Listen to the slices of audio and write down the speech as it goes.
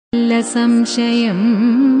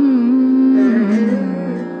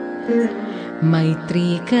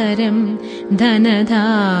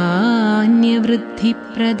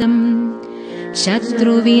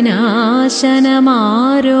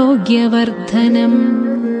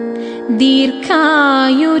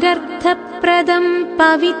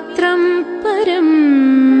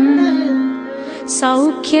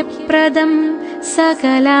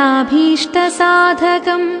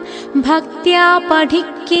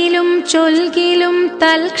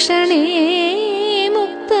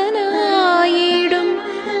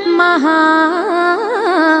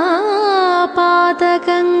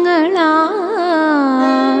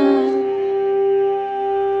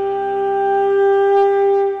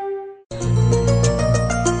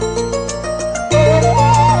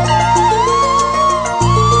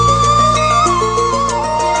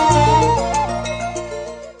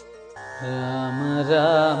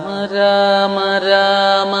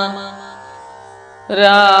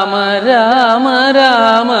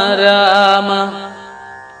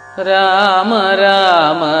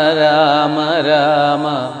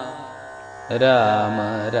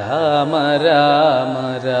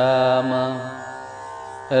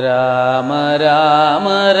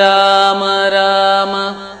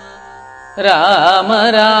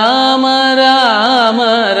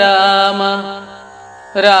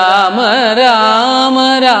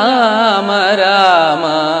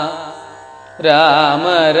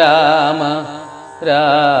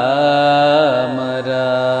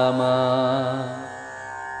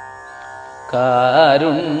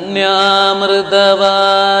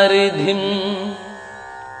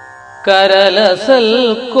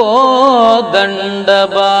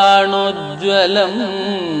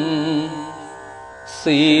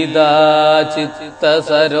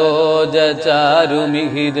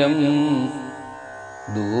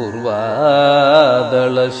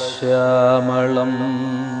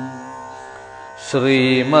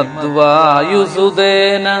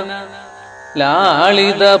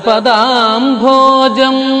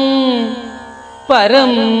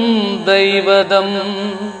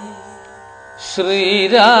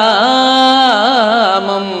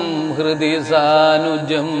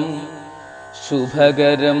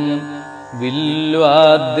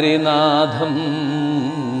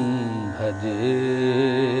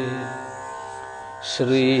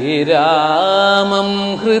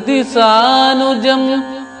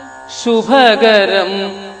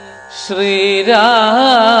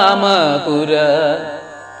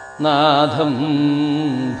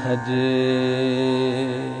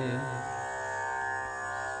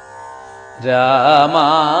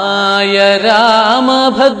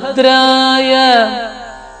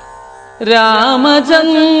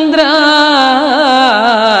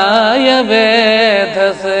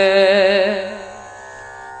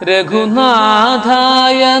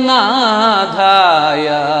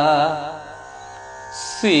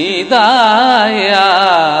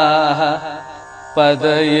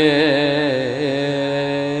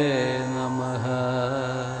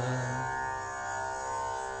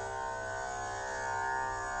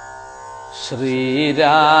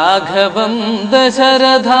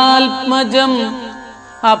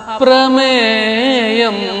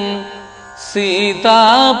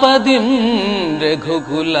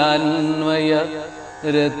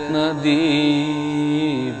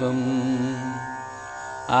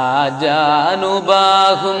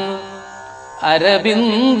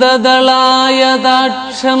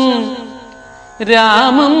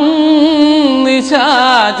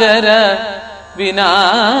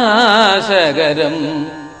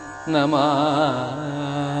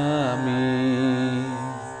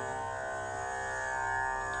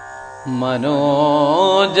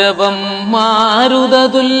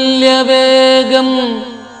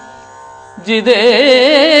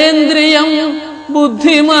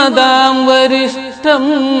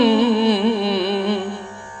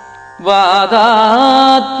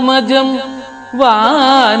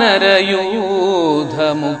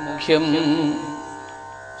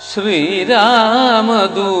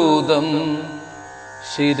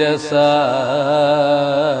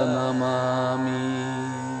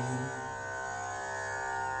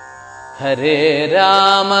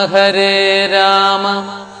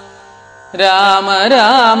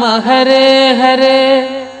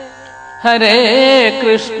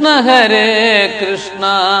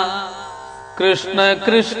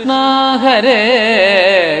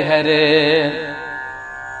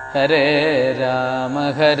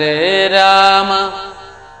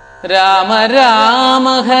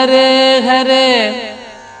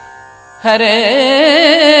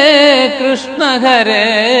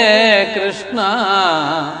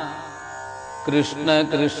കൃഷ്ണ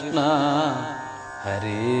കൃഷ്ണ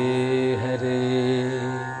ഹരേ ഹരേ.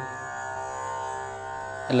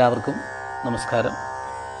 എല്ലാവർക്കും നമസ്കാരം.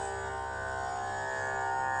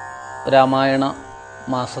 രാമായണ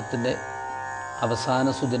മാസത്തിൻ്റെ അവസാന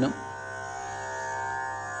സുദിനം,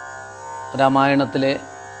 രാമായണത്തിലെ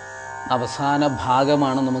അവസാന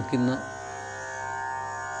ഭാഗമാണ് നമുക്കിന്ന്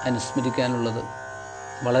അനുസ്മരിക്കാനുള്ളത്.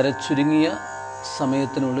 വളരെ ചുരുങ്ങിയ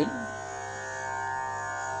സമയത്തിനുള്ളിൽ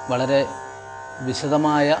വളരെ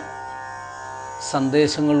വിശദമായ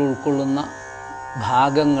സന്ദേശങ്ങൾ ഉൾക്കൊള്ളുന്ന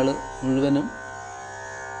ഭാഗങ്ങൾ മുഴുവനും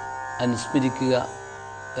അനുസ്മരിക്കുക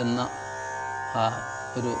എന്ന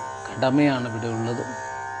ഒരു കടമയാണ് ഇവിടെ ഉള്ളത്.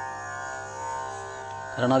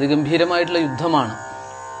 കാരണം അതിഗംഭീരമായിട്ടുള്ള യുദ്ധമാണ്.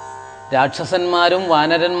 രാക്ഷസന്മാരും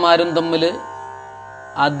വാനരന്മാരും തമ്മിൽ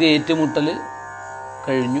ആദ്യ ഏറ്റുമുട്ടൽ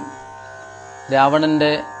കഴിഞ്ഞു.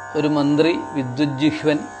 രാവണൻ്റെ ഒരു മന്ത്രി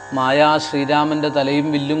വിദ്യുജ്ജിഹ്വൻ ശ്രീരാമൻ്റെ തലയും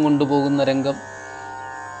വില്ലും കൊണ്ടുപോകുന്ന രംഗം,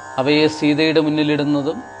 അവയെ സീതയുടെ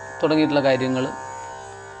മുന്നിലിടുന്നതും തുടങ്ങിയിട്ടുള്ള കാര്യങ്ങൾ,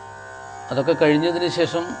 അതൊക്കെ കഴിഞ്ഞതിന്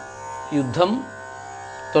ശേഷം യുദ്ധം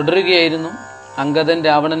തുടരുകയായിരുന്നു. അംഗദൻ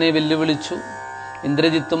രാവണനെ വെല്ലുവിളിച്ചു.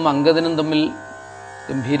 ഇന്ദ്രജിത്തും അംഗദനും തമ്മിൽ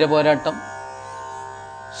ഗംഭീര പോരാട്ടം.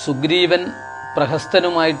 സുഗ്രീവൻ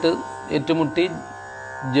പ്രഹസ്തനുമായിട്ട് ഏറ്റുമുട്ടി.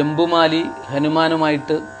 ജംബുമാലി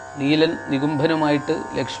ഹനുമാനുമായിട്ട്, നീലൻ നികുംഭനുമായിട്ട്,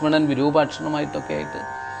 ലക്ഷ്മണൻ വിരൂപാക്ഷനുമായിട്ടൊക്കെ ആയിട്ട്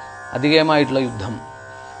അധികമായിട്ടുള്ള യുദ്ധം.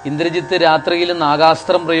 ഇന്ദ്രജിത്ത് രാത്രിയിൽ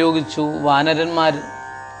നാഗാസ്ത്രം പ്രയോഗിച്ചു. വാനരന്മാർ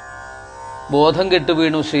ബോധം കെട്ടു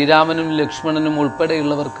വീണു. ശ്രീരാമനും ലക്ഷ്മണനും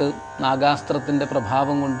ഉൾപ്പെടെയുള്ളവർക്ക് നാഗാസ്ത്രത്തിൻ്റെ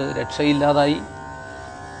പ്രഭാവം കൊണ്ട് രക്ഷയില്ലാതായി.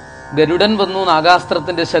 ഗരുഡൻ വന്നു,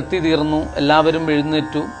 നാഗാസ്ത്രത്തിൻ്റെ ശക്തി തീർന്നു. എല്ലാവരും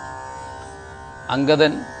എഴുന്നേറ്റു.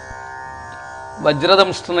 അംഗദൻ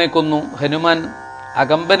വജ്രദംഷ്ടനെ കൊന്നു, ഹനുമാൻ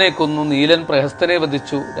അകമ്പനെ കൊന്നു, നീലൻ പ്രഹസ്തനെ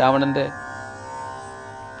വധിച്ചു. രാവണന്റെ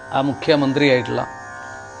ആ മുഖ്യമന്ത്രിയായിട്ടുള്ള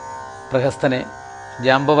പ്രഹസ്തനെ,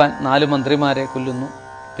 ജാംബവാൻ 4 മന്ത്രിമാരെ കൊല്ലുന്നു.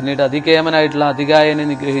 പിന്നീട് അതികേമനായിട്ടുള്ള അതികായനെ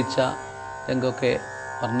നിഗ്രഹിച്ച രംഗമൊക്കെ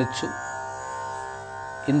വർണ്ണിച്ചു.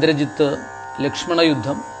 ഇന്ദ്രജിത്ത് ലക്ഷ്മണ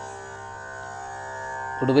യുദ്ധം.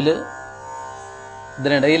 ഒടുവിൽ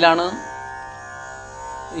ഇതിനിടയിലാണ്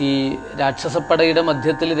ഈ രാക്ഷസപ്പടയുടെ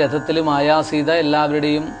മധ്യത്തിൽ രഥത്തിൽ മായാസീത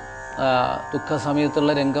എല്ലാവരുടെയും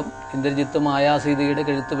ദുഃഖസമയത്തുള്ള രംഗം, ഇന്ദ്രജിത്ത് മായാസീതയുടെ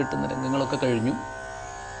കഴുത്ത് വെട്ടുന്ന രംഗങ്ങളൊക്കെ കഴിഞ്ഞു.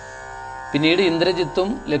 പിന്നീട് ഇന്ദ്രജിത്തും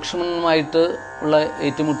ലക്ഷ്മണനുമായിട്ട് ഉള്ള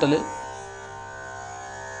ഏറ്റുമുട്ടൽ.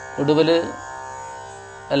 ഒടുവിൽ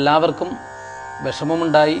എല്ലാവർക്കും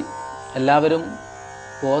വിഷമമുണ്ടായി. എല്ലാവരും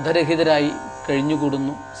ബോധരഹിതരായി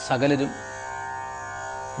കഴിഞ്ഞുകൂടുന്നു. സകലരും,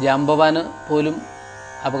 ജാംബവാന് പോലും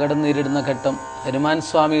അപകടം നേരിടുന്ന ഘട്ടം. ഹനുമാൻ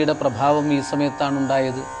സ്വാമിയുടെ പ്രഭാവം ഈ സമയത്താണ്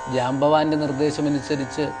ഉണ്ടായത്. ജാംബവാന്റെ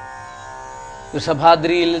നിർദ്ദേശമനുസരിച്ച്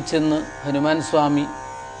വൃഷഭാദ്രിയിൽ ചെന്ന് ഹനുമാൻ സ്വാമി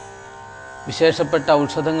വിശേഷപ്പെട്ട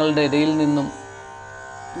ഔഷധങ്ങളുടെ ഇടയിൽ നിന്നും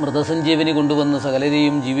മൃതസഞ്ജീവനി കൊണ്ടുവന്ന്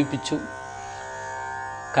സകലരെയും ജീവിപ്പിച്ചു.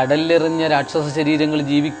 കടലിലെറിഞ്ഞ രാക്ഷസ ശരീരങ്ങൾ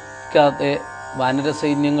ജീവിക്കാതെ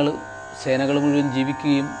വാനരസൈന്യങ്ങൾ, സേനകൾ മുഴുവൻ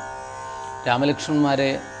ജീവിക്കുകയും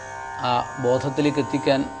രാമലക്ഷ്മണന്മാരെ ആ ബോധത്തിലേക്ക്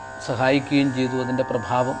എത്തിക്കാൻ സഹായിക്കുകയും ചെയ്തു. അതിൻ്റെ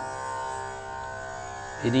പ്രഭാവം.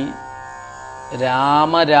 ഇനി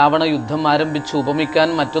രാമരാവണ യുദ്ധം ആരംഭിച്ചു. ഉപമിക്കാൻ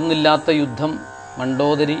മറ്റൊന്നില്ലാത്ത യുദ്ധം.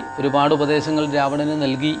 മണ്ഡോദരി ഒരുപാട് ഉപദേശങ്ങൾ രാവണന്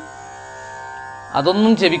നൽകി.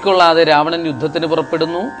 അതൊന്നും ചെവിക്കൊള്ളാതെ രാവണൻ യുദ്ധത്തിന്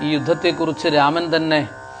പുറപ്പെടുന്നു. ഈ യുദ്ധത്തെക്കുറിച്ച് രാമൻ തന്നെ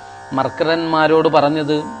മർക്കരന്മാരോട്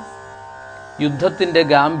പറഞ്ഞത് യുദ്ധത്തിൻ്റെ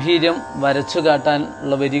ഗാംഭീര്യം വരച്ചു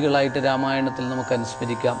കാട്ടാനുള്ള വരികളായിട്ട് രാമായണത്തിൽ നമുക്ക്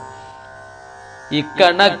അനുസ്മരിക്കാം.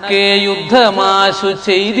 ഇക്കണക്കെ യുദ്ധമാശു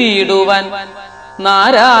ചെയ്തിടുവാൻ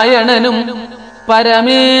നാരായണനും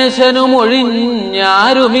പരമേശനും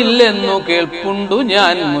ഒഴിഞ്ഞാരുമില്ലെന്നു കേൾപ്പുണ്ടു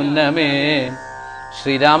ഞാൻ മുന്നമേ.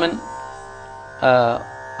 ശ്രീരാമൻ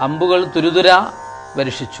അമ്പുകൾ തുരുതുര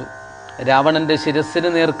വർഷിച്ചു. രാവണന്റെ ശിരസ്സിന്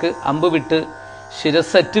നേർക്ക് അമ്പ് വിട്ട്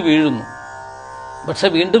ശിരസ്സറ്റ് വീഴുന്നു. പക്ഷെ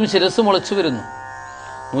വീണ്ടും ശിരസ് മുളച്ചു വരുന്നു.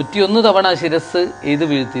 101 തവണ ശിരസ് എയ്ത്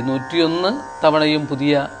വീഴ്ത്തി. 101 തവണയും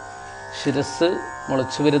പുതിയ ശിരസ്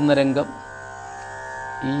മുളച്ചു വരുന്ന രംഗം.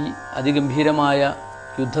 ഈ അതിഗംഭീരമായ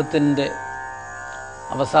യുദ്ധത്തിൻ്റെ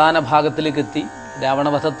അവസാന ഭാഗത്തിലേക്കെത്തി.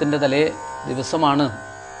 രാവണവധത്തിൻ്റെ തലേ ദിവസമാണ്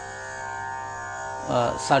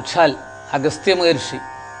സാക്ഷാൽ അഗസ്ത്യ മഹർഷി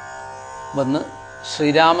വന്ന്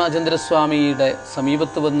ശ്രീരാമചന്ദ്രസ്വാമിയുടെ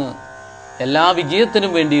സമീപത്ത് വന്ന് എല്ലാ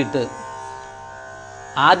വിജയത്തിനും വേണ്ടിയിട്ട്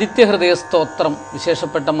ആദിത്യഹൃദയ സ്തോത്രം,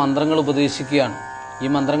 വിശേഷപ്പെട്ട മന്ത്രങ്ങൾ ഉപദേശിക്കുകയാണ്. ഈ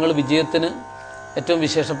മന്ത്രങ്ങൾ വിജയത്തിന് ഏറ്റവും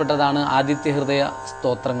വിശേഷപ്പെട്ടതാണ്. ആദിത്യഹൃദയ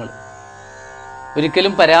സ്തോത്രങ്ങൾ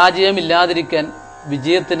ഒരിക്കലും പരാജയമില്ലാതിരിക്കാൻ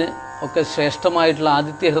വിജയത്തിന് ഒക്കെ ശ്രേഷ്ഠമായിട്ടുള്ള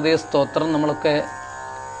ആദിത്യഹൃദയ സ്തോത്രം നമ്മളൊക്കെ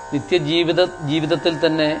ജീവിതത്തിൽ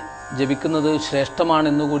തന്നെ ജപിക്കുന്നത്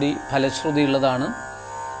ശ്രേഷ്ഠമാണെന്നുകൂടി ഫലശ്രുതിയുള്ളതാണ്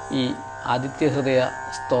ഈ ആദിത്യഹൃദയ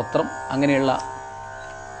സ്തോത്രം. അങ്ങനെയുള്ള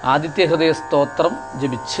ആദിത്യഹൃദയ സ്തോത്രം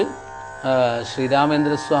ജപിച്ച്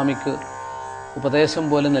ശ്രീരാമേന്ദ്രസ്വാമിക്ക് ഉപദേശം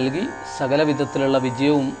പോലെ നൽകി സകല വിധത്തിലുള്ള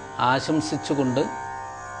വിജയവും ആശംസിച്ചുകൊണ്ട്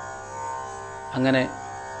അങ്ങനെ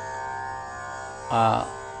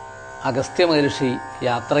അഗസ്ത്യ മഹർഷി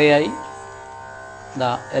യാത്രയായി.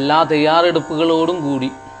 എല്ലാ തയ്യാറെടുപ്പുകളോടും കൂടി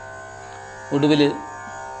ഒടുവിൽ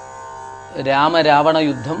രാമരാവണ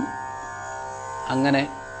യുദ്ധം അങ്ങനെ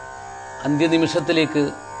അന്ത്യനിമിഷത്തിലേക്ക്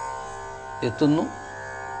എത്തുന്നു.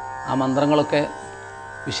 ആ മന്ത്രങ്ങളൊക്കെ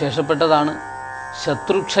വിശേഷപ്പെട്ടതാണ്.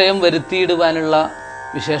 ശത്രുക്ഷയം വരുത്തിയിടുവാനുള്ള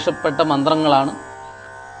വിശേഷപ്പെട്ട മന്ത്രങ്ങളാണ്.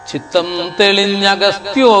 ചിത്തം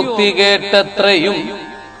തെളിഞ്ഞഗസ്ത്യോക്തി കേട്ടത്രയും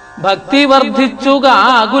ഭക്തി വർദ്ധിച്ചു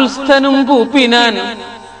കാകുൽസ്ഥനും കൂപ്പിനാൻ.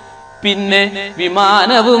 പിന്നെ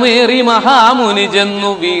വിമാനവുമേറി മഹാമുനി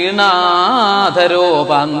ചെന്നു വീണാധരോ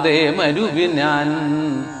പാന്തേ മരുവിനാൻ.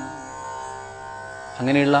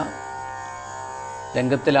 അങ്ങനെയുള്ള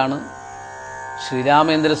രംഗത്തിലാണ്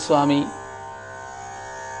ശ്രീരാമേന്ദ്രസ്വാമി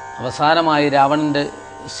അവസാനമായി രാവണന്റെ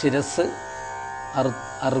ശിരസ്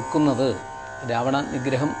അറുക്കുന്നത്. രാവണ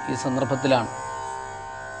നിഗ്രഹം ഈ സന്ദർഭത്തിലാണ്.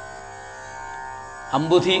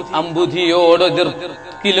 അമ്പുധി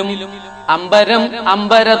അമ്പുധിയോടെതിർക്കിലും അമ്പരം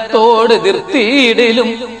അമ്പരത്തോട് എതിർത്തിയിടിലും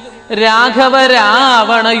രാഘവ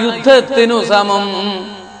രാവണ യുദ്ധത്തിനു സമം.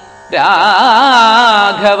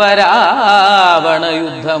 രാഘവ രാവണ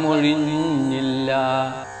യുദ്ധമൊഴിഞ്ഞില്ല.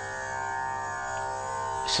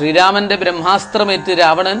 ശ്രീരാമന്റെ ബ്രഹ്മാസ്ത്രമേറ്റ്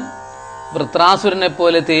രാവണൻ വൃത്രാസുരനെ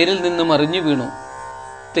പോലെ തേരിൽ നിന്ന് മറിഞ്ഞു വീണു.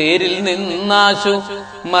 തേരിൽ നിന്നാശു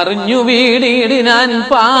മറിഞ്ഞു വീടിനാൻ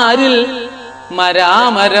പാരിൽ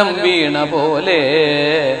മരാമരം വീണ പോലെ.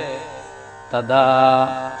 തഥാ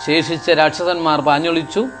ശേഷിച്ച രാക്ഷസന്മാർ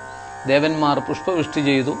പാഞ്ഞൊളിച്ചു. ദേവന്മാർ പുഷ്പവൃഷ്ടി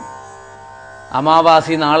ചെയ്തു.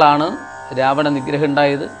 അമാവാസി നാളാണ് രാവണ നിഗ്രഹം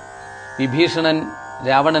ഉണ്ടായത്. വിഭീഷണൻ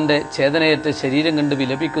രാവണന്റെ ചേതനയേറ്റ ശരീരം കണ്ട്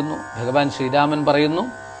വിലപിക്കുന്നു. ഭഗവാൻ ശ്രീരാമൻ പറയുന്നു,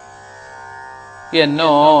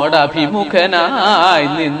 എന്നോടഭിമുഖനായി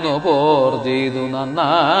നിന്നു പോർ ചെയ്തു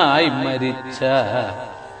നന്നായി മരിച്ച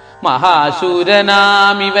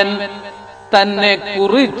മഹാശൂരനാമിവൻ തന്നെ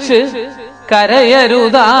കുറിച്ച്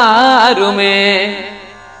കരയരുതാരുമേ.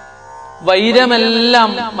 വൈരമെല്ലാം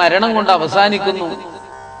മരണം കൊണ്ട് അവസാനിക്കുന്നു.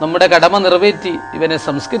 നമ്മുടെ കടമ നിറവേറ്റി ഇവനെ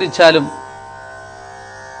സംസ്കരിച്ചാലും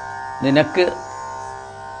നിനക്ക്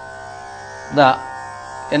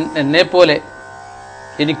എന്നെപ്പോലെ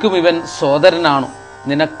എനിക്കും ഇവൻ സോദരനാണ്,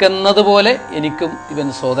 നിനക്കെന്നതുപോലെ എനിക്കും ഇവൻ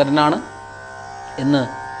സോദരനാണ് എന്ന്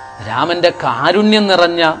രാമന്റെ കാരുണ്യം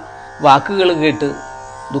നിറഞ്ഞ വാക്കുകൾ കേട്ട്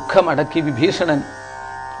ദുഃഖമടക്കി വിഭീഷണൻ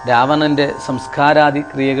രാവണന്റെ സംസ്കാരാദി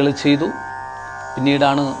ക്രിയകൾ ചെയ്തു.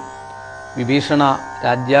 പിന്നീടാണ് വിഭീഷണ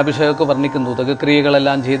രാജ്യാഭിഷേകമൊക്കെ വർണ്ണിക്കുന്നത്.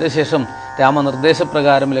 ഉദകക്രിയകളെല്ലാം ചെയ്ത ശേഷം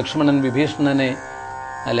രാമനിർദ്ദേശപ്രകാരം ലക്ഷ്മണൻ വിഭീഷണനെ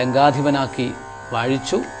ലങ്കാധിപനാക്കി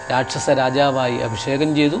വാഴിച്ചു. രാക്ഷസ രാജാവായി അഭിഷേകം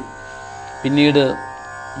ചെയ്തു. പിന്നീട്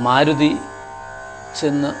മാരുതി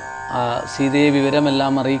ചെന്ന് സീതയെ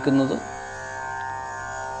വിവരമെല്ലാം അറിയിക്കുന്നത്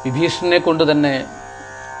വിഭീഷണനെ കൊണ്ട് തന്നെ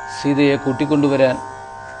സീതയെ കൂട്ടിക്കൊണ്ടുവരാൻ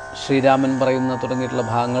ശ്രീരാമൻ പറയുന്ന തുടങ്ങിയിട്ടുള്ള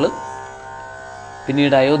ഭാഗങ്ങൾ.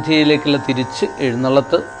 പിന്നീട് അയോധ്യയിലേക്കുള്ള തിരിച്ച്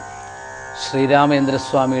എഴുന്നള്ളത്ത്,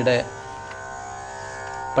 ശ്രീരാമേന്ദ്രസ്വാമിയുടെ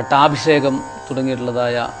പട്ടാഭിഷേകം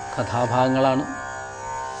തുടങ്ങിയിട്ടുള്ളതായ കഥാഭാഗങ്ങളാണ്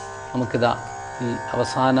നമുക്കിതാ ഈ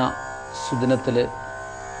അവസാന സുദിനത്തിൽ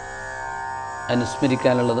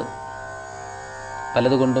അനുസ്മരിക്കാനുള്ളത്.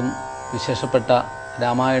 പലതുകൊണ്ടും വിശേഷപ്പെട്ട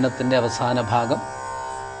രാമായണത്തിൻ്റെ അവസാന ഭാഗം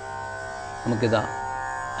നമുക്കിതാ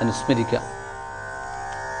അനുസ്മരിക്കാം.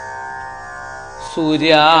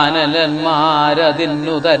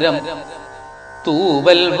 സൂര്യാനലന്മാരതിന്നുതരം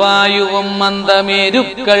തൂവൽ വായുവും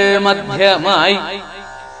മന്ദമേരുക്കൾ മധ്യമായി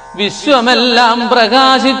വിശ്വമെല്ലാം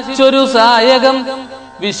പ്രകാശിച്ചൊരു സായകം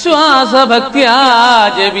വിശ്വാസഭക്ത്യാ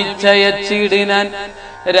ജപിച്ചയച്ചിടിനാൻ.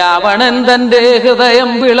 രാവണൻ തന്റെ ഹൃദയം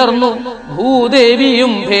പിളർന്നു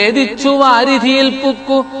ഭൂദേവിയും ഭേദിച്ചു വാരിധിയിൽ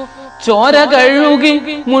പുക്കു ചോര കഴുകി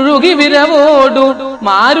മുഴുകി വിരവോടു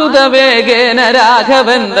മാരുതവേഗേന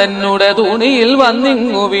രാഘവൻ തന്നുടെ തുണിയിൽ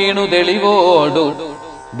വന്നിങ്ങു വീണു തെളിവോടു.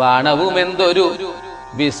 ബാണവുമെന്തൊരു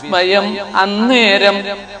വിസ്മയം അന്നേരം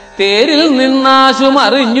തേരിൽ നിന്നാശു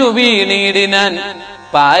മറിഞ്ഞു വീണിടിനാൻ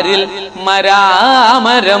പാരിൽ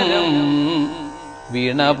മരാമരം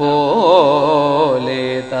വീണ പോലെ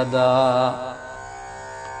തഥാ.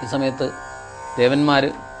 ഈ സമയത്ത് ദേവന്മാര്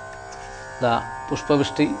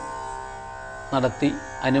പുഷ്പവൃഷ്ടി നടത്തി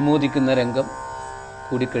അനുമോദിക്കുന്ന രംഗം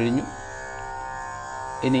കൂടിക്കഴിഞ്ഞു.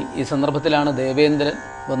 ഇനി ഈ സന്ദർഭത്തിലാണ് ദേവേന്ദ്രൻ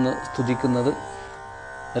വന്ന് സ്തുതിക്കുന്നത്.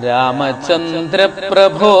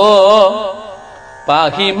 രാമചന്ദ്രപ്രഭോ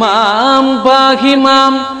പാഹിമാം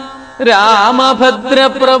പാഹിമാം,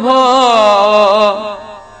 രാമഭദ്രപ്രഭോ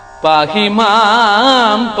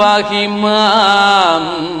പാഹിമാം പാഹിമാം.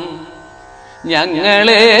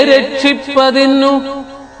 ഞങ്ങളെ രക്ഷിപ്പതിന്നു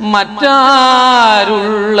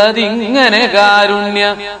മറ്റാരുള്ളതിങ്ങനെ കാരുണ്യ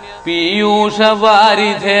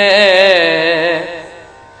പീയൂഷവാരിധേ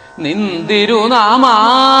നിന്തിരുനാമാമൃതം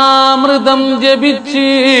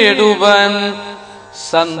ജപിച്ചിടുവൻ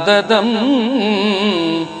സന്തതം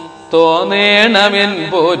തോന്നേണമെൻ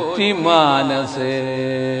പോറ്റി മാനസേ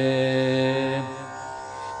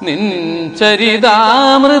നിൻ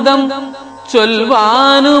ചരിതാമൃതം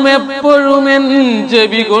ചൊൽവാനും എപ്പോഴും എൻ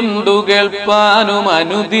ചെവി കൊണ്ടു കേൾപ്പാനും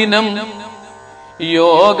അനുദിനം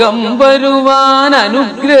യോഗം വരുവാൻ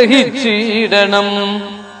അനുഗ്രഹിച്ചിടണം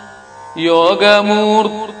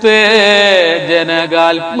യോഗമൂർത്തേ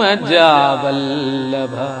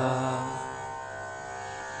ജനകാത്മജാവല്ലഭ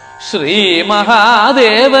ശ്രീ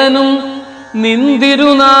മഹാദേവനും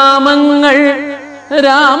നിന്തിരുനാമങ്ങൾ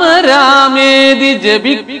രാമരാമേതി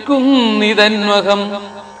ജപിക്കുന്നിതന്വഹം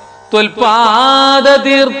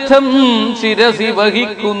ത്വൽപാദതീർത്ഥം ശിരസി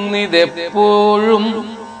വഹിക്കുന്നിതെപ്പോഴും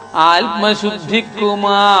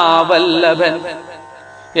ആത്മശുദ്ധിക്കുമാവല്ലഭൻ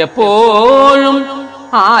എപ്പോഴും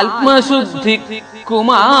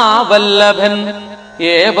ആത്മശുദ്ധിക്കുമാവല്ലഭൻ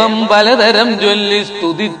ഏവം പലതരം ചൊല്ലി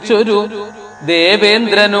സ്തുതിച്ചൊരു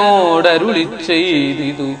ദേവേന്ദ്രനോടരുളി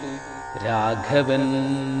ചെയ്തിതു രാഘവൻ.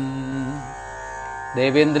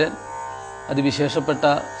 ദേവേന്ദ്രൻ അതിവിശേഷപ്പെട്ട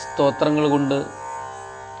സ്തോത്രങ്ങൾ കൊണ്ട്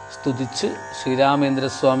സ്തുതിച്ച്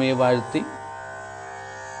ശ്രീരാമേന്ദ്രസ്വാമിയെ വാഴ്ത്തി.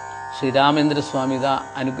 ശ്രീരാമേന്ദ്രസ്വാമി ഇതാ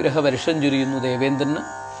അനുഗ്രഹ വർഷം ചൊരിയുന്നു ദേവേന്ദ്രന്.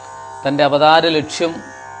 തൻ്റെ അവതാര ലക്ഷ്യം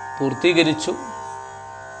പൂർത്തീകരിച്ചു.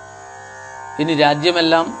 ഇനി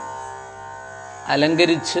രാജ്യമെല്ലാം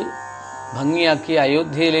അലങ്കരിച്ച് ഭംഗിയാക്കി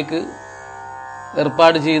അയോധ്യയിലേക്ക്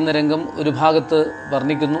ഏർപ്പാട് ചെയ്യുന്ന രംഗം ഒരു ഭാഗത്ത്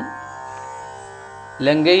വർണ്ണിക്കുന്നു.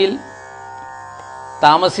 ലങ്കയിൽ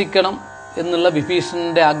താമസിക്കണം എന്നുള്ള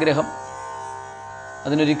വിഭീഷണന്റെ ആഗ്രഹം,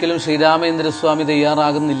 അതിനൊരിക്കലും ശ്രീരാമേന്ദ്രസ്വാമി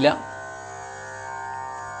തയ്യാറാകുന്നില്ല.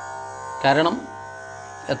 കാരണം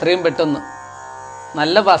എത്രയും പെട്ടെന്ന്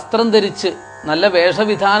നല്ല വസ്ത്രം ധരിച്ച് നല്ല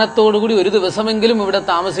വേഷവിധാനത്തോടുകൂടി ഒരു ദിവസമെങ്കിലും ഇവിടെ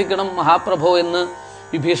താമസിക്കണം മഹാപ്രഭോ എന്ന്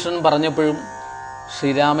വിഭീഷണൻ പറഞ്ഞപ്പോഴും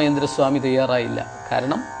ശ്രീരാമേന്ദ്രസ്വാമി തയ്യാറായില്ല.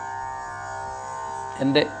 കാരണം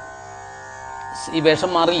എൻ്റെ ഈ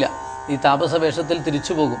വേഷം മാറില്ല, ഈ താപസ വേഷത്തിൽ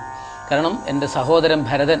തിരിച്ചു പോകും. കാരണം എൻ്റെ സഹോദരൻ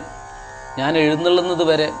ഭരതൻ ഞാൻ എഴുന്നള്ളുന്നത്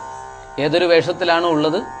വരെ ഏതൊരു വേഷത്തിലാണോ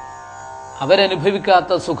ഉള്ളത്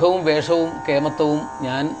അവരനുഭവിക്കാത്ത സുഖവും വേഷവും കേമത്വവും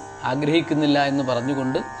ഞാൻ ആഗ്രഹിക്കുന്നില്ല എന്ന്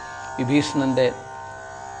പറഞ്ഞുകൊണ്ട് വിഭീഷണൻ്റെ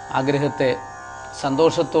ആഗ്രഹത്തെ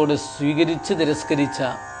സന്തോഷത്തോടെ സ്വീകരിച്ച് തിരസ്കരിച്ച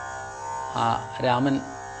ആ രാമൻ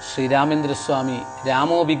ശ്രീരാമേന്ദ്രസ്വാമി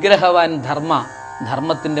രാമോ വിഗ്രഹവാൻ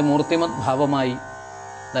ധർമ്മത്തിൻ്റെ മൂർത്തിമത് ഭാവമായി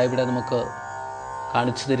ഇവിടെ നമുക്ക്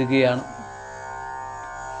കാണിച്ചു തരികയാണ്.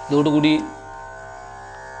 ഇതോടുകൂടി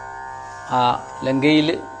ആ ലങ്കയിൽ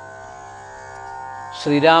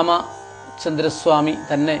ശ്രീരാമചന്ദ്രസ്വാമി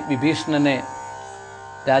തന്നെ വിഭീഷണനെ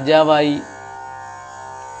രാജാവായി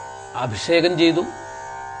അഭിഷേകം ചെയ്തു.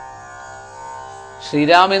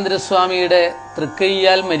 ശ്രീരാമേന്ദ്രസ്വാമിയുടെ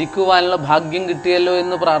തൃക്കൈയാൽ മരിക്കുവാനുള്ള ഭാഗ്യം കിട്ടിയല്ലോ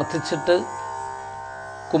എന്ന് പ്രാർത്ഥിച്ചിട്ട്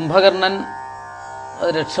കുംഭകർണൻ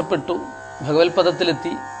രക്ഷപ്പെട്ടു,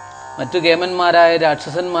 ഭഗവത്പദത്തിലെത്തി. മറ്റു കേമന്മാരായ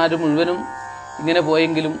രാക്ഷസന്മാർ മുഴുവനും ഇങ്ങനെ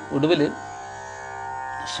പോയെങ്കിലും ഒടുവിൽ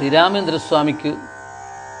ശ്രീരാമേന്ദ്രസ്വാമിക്ക്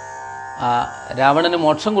രാവണന്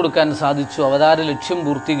മോക്ഷം കൊടുക്കാൻ സാധിച്ചു. അവതാര ലക്ഷ്യം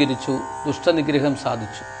പൂർത്തീകരിച്ചു, ദുഷ്ടനിഗ്രഹം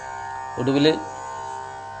സാധിച്ചു. ഒടുവിൽ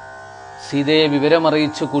സീതയെ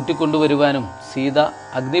വിവരമറിയിച്ച് കൂട്ടിക്കൊണ്ടുവരുവാനും സീത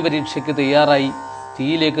അഗ്നിപരീക്ഷയ്ക്ക് തയ്യാറായി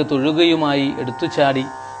തീയിലേക്ക് തൊഴുകയുമായി എടുത്തുചാടി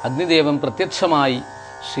അഗ്നിദേവൻ പ്രത്യക്ഷമായി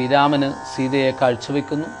ശ്രീരാമന് സീതയെ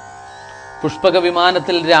കാഴ്ചവെക്കുന്നു. പുഷ്പക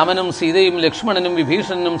വിമാനത്തിൽ രാമനും സീതയും ലക്ഷ്മണനും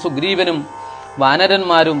വിഭീഷണനും സുഗ്രീവനും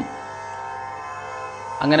വാനരന്മാരും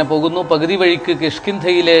അങ്ങനെ പോകുന്നു. പകുതി വഴിക്ക്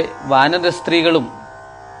കിഷ്കിന്ധയിലെ വാനര സ്ത്രീകളും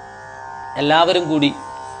എല്ലാവരും കൂടി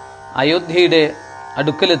അയോധ്യയുടെ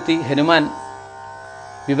അടുക്കലെത്തി. ഹനുമാൻ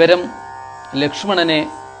വിവരം ലക്ഷ്മണനെ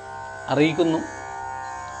അറിയിക്കുന്നു.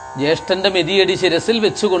 ജ്യേഷ്ഠന്റെ മെതിയടി ശിരസിൽ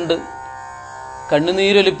വെച്ചുകൊണ്ട്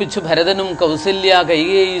കണ്ണുനീരൊലിപ്പിച്ച് ഭരതനും കൗസല്യ,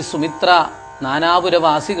 കൈകേയി, സുമിത്ര,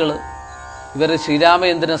 നാനാപുരവാസികൾ ഇവർ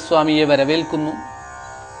ശ്രീരാമേന്ദ്രസ്വാമിയെ വരവേൽക്കുന്നു.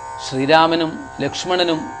 ശ്രീരാമനും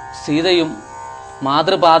ലക്ഷ്മണനും സീതയും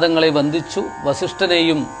മാതൃപാദങ്ങളെ വന്ദിച്ചു.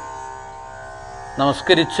 വസിഷ്ഠനെയും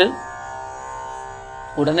നമസ്കരിച്ച്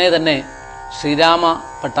ഉടനെ തന്നെ ശ്രീരാമ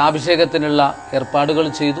പട്ടാഭിഷേകത്തിനുള്ള ഏർപ്പാടുകൾ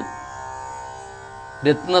ചെയ്തു.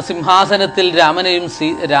 രത്നസിംഹാസനത്തിൽ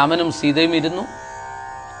രാമനും സീതയും ഇരുന്നു.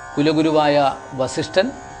 കുലഗുരുവായ വസിഷ്ഠൻ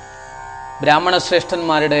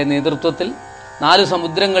ബ്രാഹ്മണശ്രേഷ്ഠന്മാരുടെ നേതൃത്വത്തിൽ 4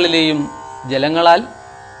 സമുദ്രങ്ങളിലെയും ജലങ്ങളാൽ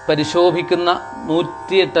പരിശോഭിക്കുന്ന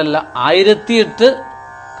 108 1008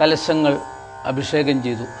 കലശങ്ങൾ അഭിഷേകം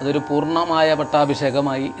ചെയ്തു. അതൊരു പൂർണ്ണമായ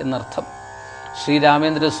പട്ടാഭിഷേകമായി എന്നർത്ഥം.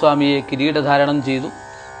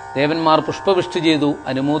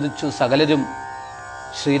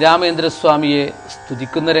 ശ്രീരാമേന്ദ്രസ്വാമിയെ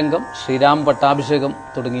സ്തുതിക്കുന്ന രംഗം, ശ്രീരാം പട്ടാഭിഷേകം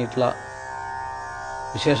തുടങ്ങിയിട്ടുള്ള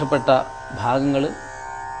വിശേഷപ്പെട്ട ഭാഗങ്ങൾ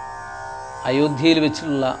അയോധ്യയിൽ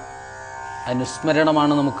വെച്ചുള്ള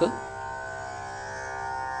അനുസ്മരണമാണ് നമുക്ക്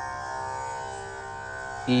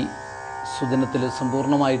ഈ സുദിനത്തിൽ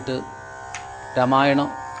സമ്പൂർണമായിട്ട് രാമായണം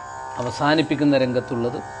അവസാനിപ്പിക്കുന്ന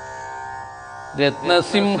രംഗത്തുള്ളത്.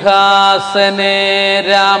 രത്നസിംഹാസനെ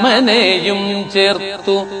രാമനെയും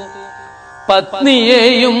ചേർത്തു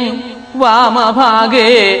പത്നിയെയും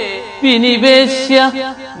വാമഭാഗേ വിനിവേശ്യ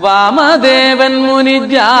വാമദേവൻ മുനി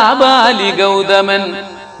ജാബാലി ഗൗതമൻ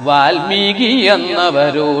വാൽമീകി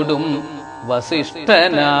എന്നവരോടും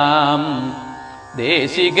വസിഷ്ഠനാം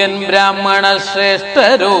ദേശികൻ ബ്രാഹ്മണ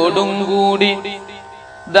ശ്രേഷ്ഠരോടും കൂടി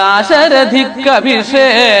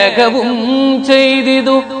ദാശരഥിക്കഭിഷേകവും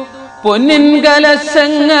ചെയ്തിതു. പൊന്നിൻ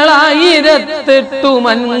കലശങ്ങളായിരത്തെട്ടു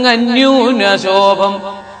മഞ്ഞൂനശോഭം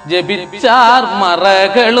ജപിച്ചാർ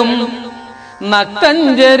മറകളും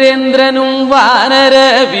നക്തഞ്ചരേന്ദ്രനും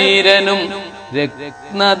വാനരവീരനും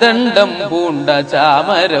രത്നദണ്ഡം പൂണ്ട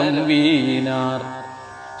ചാമരം വീണാർ.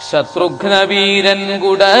 ശത്രുഘ്നവീരൻ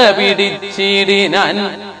കുട പിടിച്ചിടിനാൻ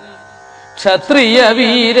ക്ഷത്രിയ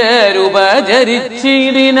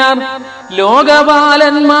വീരരുപചരിച്ചിടിനാർ.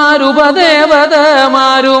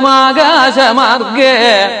 ലോകപാലന്മാരുപദേവതമാരുമാകാശമാർഗേ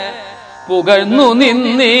പുകഴ്ന്നു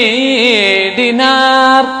നിന്നിടിനാർ.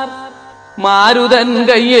 മാരുതൻ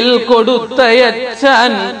കയ്യിൽ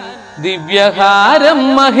കൊടുത്തയച്ചാൻ ദിവ്യഹാരം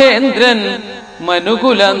മഹേന്ദ്രൻ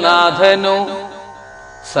മനുകുലനാഥനു.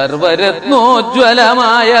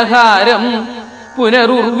 സർവരത്നോജ്വലമായ ഹാരം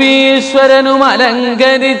പുനരുർവീശ്വരനും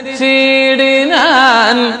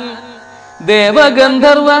അലങ്കരിച്ചിടിനാൻ.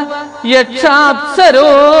 ദേവഗന്ധർവ യക്ഷാപ്സരോ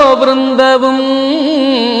വൃന്ദവും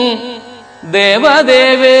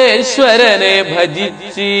ദേവദേവേശ്വരനെ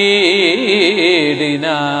ഭജിച്ചിടിനാർ.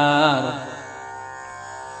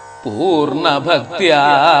 പൂർണ്ണഭക്ത്യാ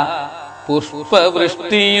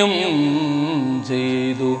പുഷ്പവൃഷ്ടിയും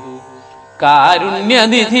ചെയ്തു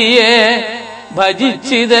കാരുണ്യനിധിയെ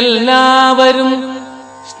ഭജിച്ചിതെല്ലാവരും.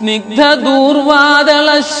 സ്നിഗ്ധദൂർവാദള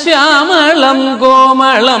ശ്യാമളം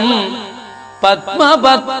കോമളം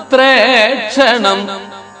പത്മപത്രേക്ഷണം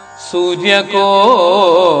സൂര്യകോടിപ്രഭം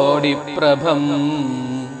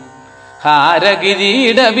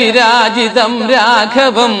ഹാരകിരീട വിരാജിതം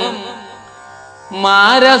രാഘവം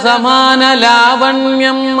മാരസമാന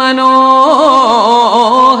ലാവണ്യം മനോഹരം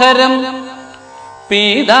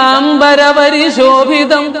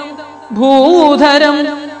പീതാംബരപരിശോഭിതം ഭൂധരം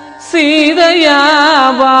സീതയാ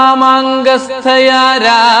വാമാംഗസ്ഥയാ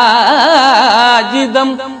രാജിതം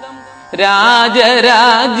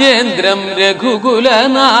രാജരാജേന്ദ്രം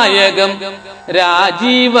രഘുകുലനായകം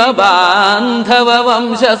രാജീവ ബാന്ധവ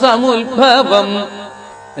വംശസമുദ്ഭവം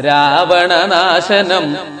രാവണനാശനം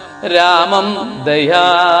രാമം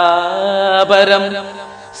ദയാപരം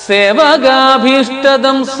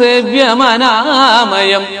സേവകാഭീഷ്ടദം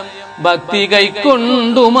സേവ്യമനാമയം ഭക്തി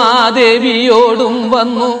കൈക്കൊണ്ടു മാദേവിയോടും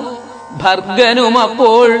വന്നു.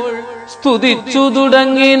 ഭർഗനുമപ്പോൾ സ്തുതിച്ചു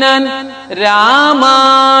തുടങ്ങിനാൻ.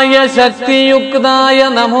 രാമായ ശക്തിയുക്തായ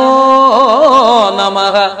നമോ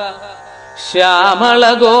നമഃ ശ്യാമള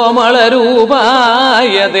കോമള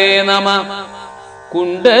രൂപായ തേ നമഃ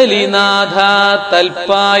കുണ്ടലിനാഥ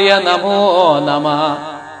തൽപായ നമോ നമഃ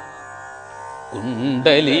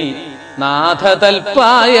കുണ്ടലി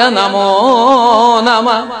നാഥതൽപായ നമോ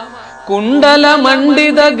നമഃ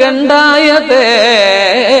കുണ്ടലമണ്ഡിത ഗണ്ഡായ തേ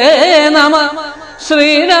നമഃ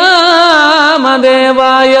ശ്രീരാമദേവായ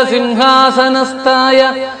സിംഹാസനസ്ഥായ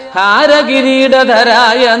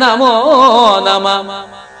ഹാരകിരീടധരായ നമോ നമഃ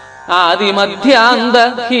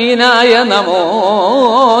ആദിമധ്യാന്തഹീനായ നമോ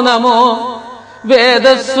നമോ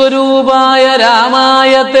വേദസ്വരൂപായ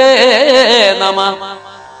രാമായ തേ നമഃ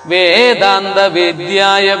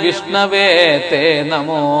വേദാന്തവേദ്യായ വിഷ്ണവേ തേ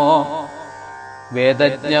നമോ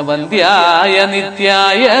വേദജ്ഞവന്ദ്യായ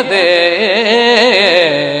നിത്യായ തേ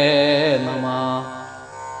നമഃ.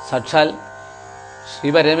 സാക്ഷാൽ ശ്രീ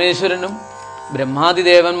പരമേശ്വരനും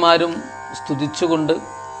ബ്രഹ്മാദിദേവന്മാരും സ്തുതിച്ചുകൊണ്ട്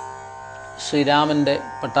ശ്രീരാമന്റെ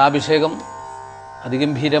പട്ടാഭിഷേകം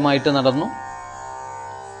അതിഗംഭീരമായിട്ട് നടന്നു.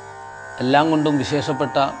 എല്ലാം കൊണ്ടും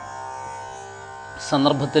വിശേഷപ്പെട്ട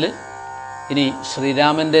സന്ദർഭത്തിൽ ഇനി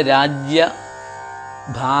ശ്രീരാമൻ്റെ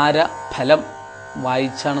രാജ്യഭാര ഫലം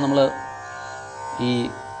വായിച്ചാണ് നമ്മൾ ഈ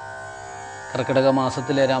കർക്കിടക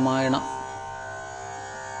മാസത്തിലെ രാമായണ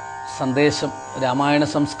സന്ദേശം, രാമായണ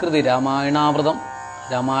സംസ്കൃതി,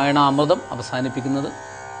 രാമായണാമൃതം അവസാനിപ്പിക്കുന്നത്.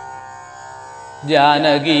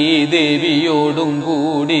 ജാനകീദേവിയോടും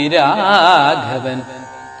കൂടി രാഘവൻ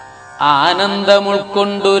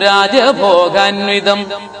ആനന്ദമുൾക്കൊണ്ടു രാജഭോഗാന്വിതം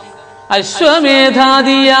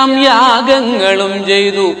അശ്വമേധാദിയാം യാഗങ്ങളും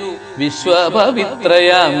ചെയ്തു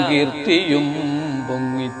വിശ്വപവിത്രയാം കീർത്തിയും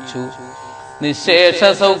പൊങ്ങിച്ചു. നിശേഷ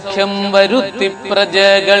സൗഖ്യം വരുത്തി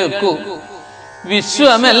പ്രജകൾക്കു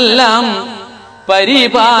വിശ്വമെല്ലാം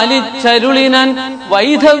പരിപാലിച്ചരുളിനാൻ.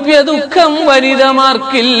 വൈധവ്യ ദുഃഖം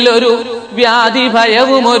വനിതമാർക്കില്ലൊരു വ്യാധി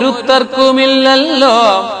ഭയവും ഒരുത്തർക്കുമില്ലല്ലോ.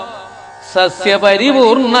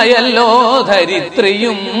 സസ്യപരിപൂർണയല്ലോ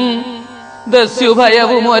ധരിത്രിയും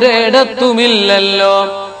ദസ്യുഭയവും ഒരിടത്തുമില്ലല്ലോ.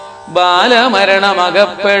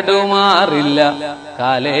 ബാലമരണമകപ്പെടുമാറില്ല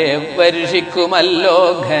കാലേ വർഷിക്കുമല്ലോ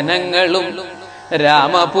ഘനങ്ങളും.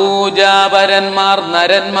 രാമപൂജാപരന്മാർ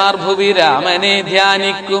നരന്മാർ ഭുവി രാമനെ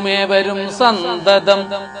ധ്യാനിക്കുമേവരും സന്തതം.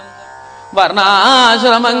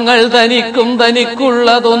 വർണ്ണാശ്രമങ്ങൾ തനിക്കും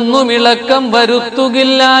തനിക്കുള്ളതൊന്നുമിളക്കം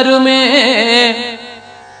വരുത്തുകില്ലാരുമേ.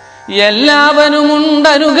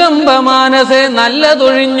 എല്ലാവനുമുണ്ടനുകമ്പ മാനസേ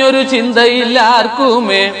നല്ലതൊഴിഞ്ഞൊരു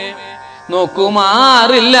ചിന്തയില്ലാർക്കുമേ.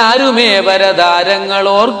 നോക്കുമാറില്ലാരുമേ പരതാരങ്ങൾ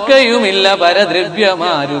ഓർക്കയുമില്ല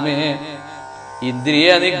പരദ്രവ്യമാരുമേ. ഇന്ദ്രിയ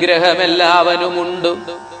നിഗ്രഹമെല്ലാവനുമുണ്ട്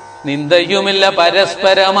നിന്ദയുമില്ല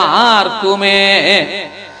പരസ്പരമാർക്കുമേ.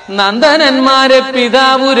 നന്ദനന്മാരെ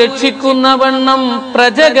പിതാവു രക്ഷിക്കുന്ന വണ്ണം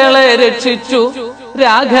പ്രജകളെ രക്ഷിച്ചു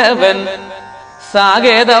രാഘവൻ.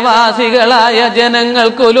 സാകേതവാസികളായ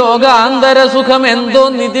ജനങ്ങൾക്കു ലോകാന്തര സുഖമെന്തോ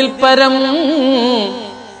നിതിൽ പരം.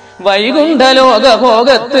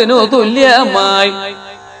 വൈകുണ്ഠലോകഭോഗത്തിനു തുല്യമായി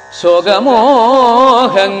ശോകമോഹങ്ങളകന്നു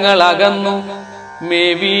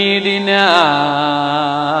മേവീടിനാർ.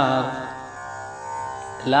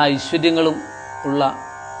 എല്ലാ ഐശ്വര്യങ്ങളും ഉള്ള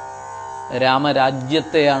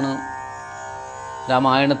രാമരാജ്യത്തെയാണ്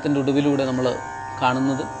രാമായണത്തിൻ്റെ ഒടുവിലൂടെ നമ്മൾ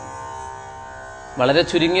കാണുന്നത്. വളരെ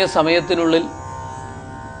ചുരുങ്ങിയ സമയത്തിനുള്ളിൽ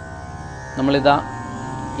നമ്മളിതാ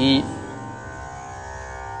ഈ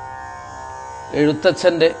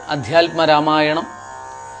എഴുത്തച്ഛൻ്റെ അധ്യാത്മരാമായണം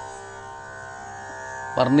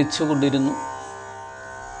വർണ്ണിച്ചുകൊണ്ടിരുന്നു.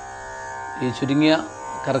 ഈ ചുരുങ്ങിയ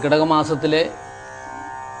കർക്കിടക മാസത്തിലെ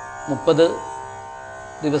 30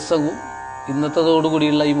 ദിവസവും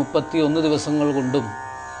ഇന്നത്തതോടുകൂടിയുള്ള ഈ 31 ദിവസങ്ങൾ കൊണ്ടും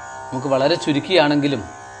നമുക്ക് വളരെ ചുരുക്കിയാണെങ്കിലും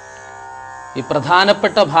ഈ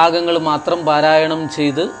പ്രധാനപ്പെട്ട ഭാഗങ്ങൾ മാത്രം പാരായണം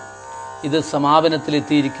ചെയ്ത് ഇത്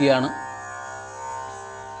സമാപനത്തിലെത്തിയിരിക്കുകയാണ്.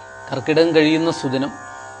 കർക്കിടകം കഴിയുന്ന സുദിനം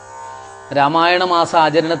രാമായണ മാസ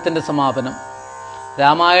ആചരണത്തിൻ്റെ സമാപനം.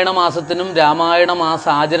 രാമായണ മാസത്തിനും രാമായണ മാസ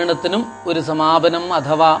ആചരണത്തിനും ഒരു സമാപനം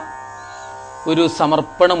അഥവാ ഒരു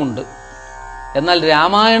സമർപ്പണമുണ്ട്. എന്നാൽ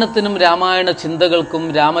രാമായണത്തിനും രാമായണ ചിന്തകൾക്കും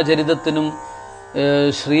രാമചരിതത്തിനും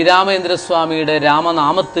ശ്രീരാമേന്ദ്രസ്വാമിയുടെ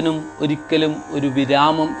രാമനാമത്തിനും ഒരിക്കലും ഒരു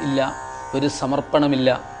വിരാമം ഇല്ല, ഒരു സമർപ്പണമില്ല.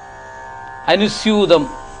 അനുസ്യൂതം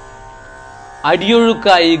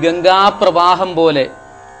അടിയൊഴുക്കായി ഗംഗാപ്രവാഹം പോലെ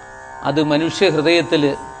അത് മനുഷ്യഹൃദയത്തിൽ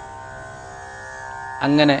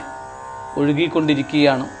അങ്ങനെ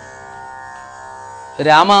ഒഴുകിക്കൊണ്ടിരിക്കുകയാണ്.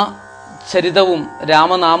 രാമചരിതവും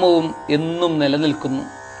രാമനാമവും എന്നും നിലനിൽക്കുന്നു.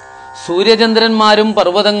 സൂര്യചന്ദ്രന്മാരും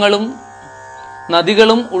പർവ്വതങ്ങളും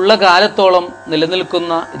നദികളും ഉള്ള കാലത്തോളം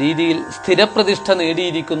നിലനിൽക്കുന്ന രീതിയിൽ സ്ഥിരപ്രതിഷ്ഠ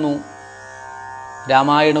നേടിയിരിക്കുന്നു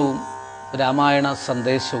രാമായണവും രാമായണ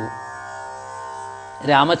സന്ദേശവും.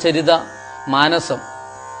 രാമചരിത മാനസം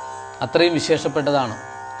അത്രയും വിശേഷപ്പെട്ടതാണ്.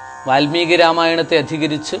 വാൽമീകി രാമായണത്തെ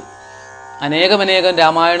അധികരിച്ച് അനേകമനേകം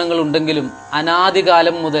രാമായണങ്ങളുണ്ടെങ്കിലും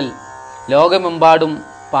അനാദികാലം മുതൽ ലോകമെമ്പാടും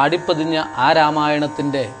പാടിപ്പതിഞ്ഞ ആ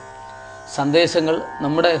രാമായണത്തിൻ്റെ സന്ദേശങ്ങൾ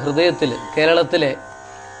നമ്മുടെ ഹൃദയത്തിൽ, കേരളത്തിലെ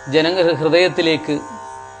ജനഹൃദയത്തിലേക്ക്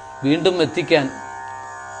വീണ്ടും എത്തിക്കാൻ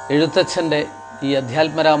എഴുത്തച്ഛൻ്റെ ഈ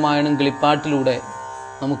അധ്യാത്മരാമായണം കിളിപ്പാട്ടിലൂടെ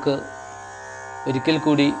നമുക്ക് ഒരിക്കൽ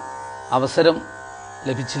കൂടി അവസരം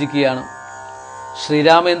ലഭിച്ചിരിക്കുകയാണ്.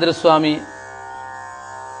 ശ്രീരാമേന്ദ്രസ്വാമി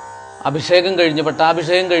അഭിഷേകം കഴിഞ്ഞ്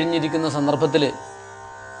പട്ടാഭിഷേകം കഴിഞ്ഞിരിക്കുന്ന സന്ദർഭത്തിൽ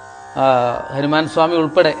ഹനുമാൻ സ്വാമി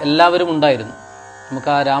ഉൾപ്പെടെ എല്ലാവരും ഉണ്ടായിരുന്നു. നമുക്ക്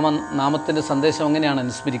ആ രാമനാമത്തിൻ്റെ സന്ദേശം അങ്ങനെയാണ്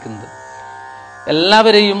അനുസ്മരിക്കുന്നത്.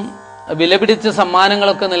 എല്ലാവരെയും വിലപിടിച്ച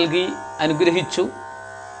സമ്മാനങ്ങളൊക്കെ നൽകി അനുഗ്രഹിച്ചു.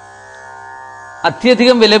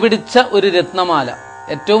 അത്യധികം വിലപിടിച്ച ഒരു രത്നമാല,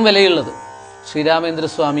 ഏറ്റവും വിലയുള്ളത്,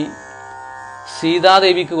 ശ്രീരാമേന്ദ്രസ്വാമി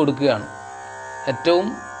സീതാദേവിക്ക് കൊടുക്കുകയാണ്. ഏറ്റവും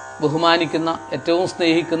ബഹുമാനിക്കുന്ന, ഏറ്റവും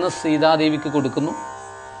സ്നേഹിക്കുന്ന സീതാദേവിക്ക് കൊടുക്കുന്നു.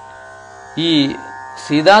 ഈ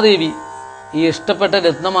സീതാദേവി ഈ ഇഷ്ടപ്പെട്ട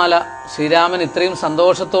രത്നമാല, ശ്രീരാമൻ ഇത്രയും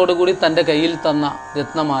സന്തോഷത്തോടു കൂടി തൻ്റെ കയ്യിൽ തന്ന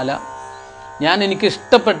രത്നമാല ഞാൻ എനിക്ക്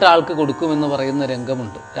ഇഷ്ടപ്പെട്ട ആൾക്ക് കൊടുക്കുമെന്ന് പറയുന്ന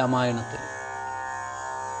രംഗമുണ്ട് രാമായണത്തിൽ.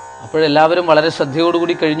 അപ്പോഴെല്ലാവരും വളരെ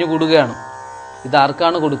ശ്രദ്ധയോടുകൂടി കഴിഞ്ഞുകൂടുകയാണ്.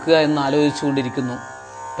 ഇതാർക്കാണ് കൊടുക്കുക എന്ന് ആലോചിച്ചു കൊണ്ടിരിക്കുന്നു.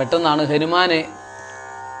 പെട്ടെന്നാണ് ഹനുമാനെ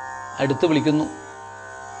അടുത്ത് വിളിക്കുന്നു.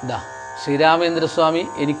 ഇതാ ശ്രീരാമേന്ദ്രസ്വാമി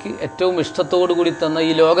എനിക്ക് ഏറ്റവും ഇഷ്ടത്തോടു കൂടി തന്ന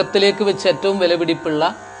ഈ ലോകത്തിലേക്ക് വെച്ച് ഏറ്റവും വിലപിടിപ്പുള്ള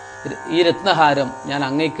ഈ രത്നഹാരം ഞാൻ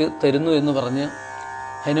അങ്ങേക്ക് തരുന്നു എന്ന് പറഞ്ഞ്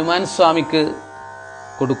ഹനുമാൻ സ്വാമിക്ക്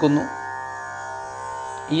കൊടുക്കുന്നു.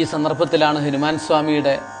 ഈ സന്ദർഭത്തിലാണ് ഹനുമാൻ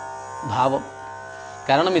സ്വാമിയുടെ ഭാവം.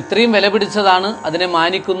 കാരണം ഇത്രയും വില പിടിച്ചതാണ്, അതിനെ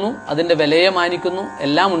മാനിക്കുന്നു, അതിൻ്റെ വിലയെ മാനിക്കുന്നു,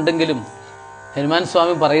 എല്ലാം ഉണ്ടെങ്കിലും ഹനുമാൻ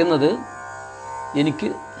സ്വാമി പറയുന്നത് എനിക്ക്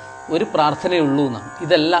ഒരു പ്രാർത്ഥനയുള്ളൂ എന്നാണ്.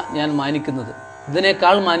 ഇതല്ല ഞാൻ മാനിക്കുന്നത്,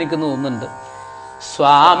 ഇതിനേക്കാൾ മാനിക്കുന്ന ഒന്നുണ്ട്.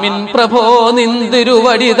 സ്വാമിൻ പ്രഭോ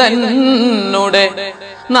നിന്തിരുവടി തന്നുടെ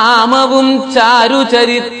നാമവും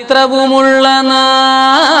ചാരുചരിത്രവുമുള്ള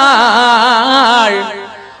നാൾ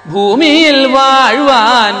ഭൂമിയിൽ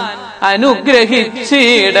വാഴ്വാൻ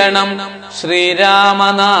അനുഗ്രഹിച്ചിടണം,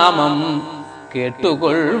 ശ്രീരാമനാമം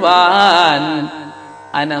കേട്ടുകൊള്ളുവാൻ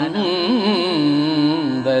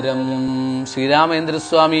അനന്തരം.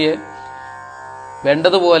 ശ്രീരാമേന്ദ്രസ്വാമിയെ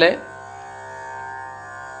വേണ്ടതുപോലെ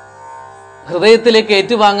ഹൃദയത്തിലേക്ക്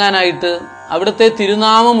ഏറ്റുവാങ്ങാനായിട്ട് അവിടുത്തെ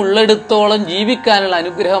തിരുനാമം ഉള്ളിടത്തോളം ജീവിക്കാനുള്ള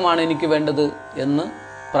അനുഗ്രഹമാണ് എനിക്ക് വേണ്ടത് എന്ന്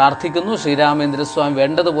പ്രാർത്ഥിക്കുന്നു. ശ്രീരാമേന്ദ്രസ്വാമി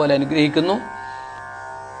വേണ്ടതുപോലെ അനുഗ്രഹിക്കുന്നു.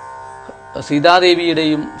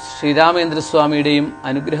 സീതാദേവിയുടെയും ശ്രീരാമേന്ദ്രസ്വാമിയുടെയും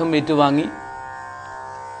അനുഗ്രഹം ഏറ്റുവാങ്ങി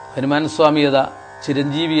ഹനുമാൻ സ്വാമി യഥാ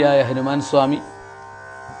ചിരഞ്ജീവിയായ ഹനുമാൻ സ്വാമി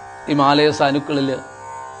ഹിമാലയ സാനുക്കളിൽ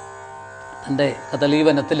തൻ്റെ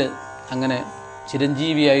കദളീവനത്തിൽ അങ്ങനെ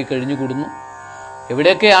ചിരഞ്ജീവിയായി കഴിഞ്ഞുകൂടുന്നു.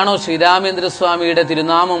 എവിടെയൊക്കെയാണോ ശ്രീരാമേന്ദ്രസ്വാമിയുടെ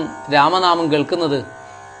തിരുനാമം രാമനാമം കേൾക്കുന്നത്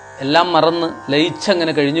എല്ലാം മറന്ന്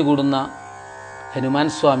ലയിച്ചങ്ങനെ കഴിഞ്ഞുകൂടുന്ന ഹനുമാൻ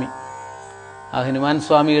സ്വാമി, ആ ഹനുമാൻ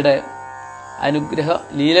സ്വാമിയുടെ അനുഗ്രഹ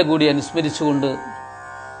ലീല കൂടി അനുസ്മരിച്ചുകൊണ്ട്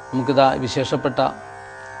നമുക്കിതാ വിശേഷപ്പെട്ട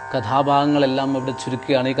കഥാഭാഗങ്ങളെല്ലാം ഇവിടെ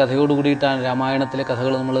ചുരുക്കുകയാണ്. ഈ കഥയോട് കൂടിയിട്ടാണ് രാമായണത്തിലെ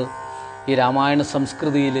കഥകൾ നമ്മൾ ഈ രാമായണ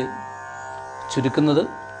സംസ്കൃതിയിൽ ചുരുക്കുന്നത്.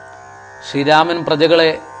 ശ്രീരാമൻ പ്രജകളെ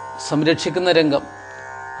സംരക്ഷിക്കുന്ന രംഗം,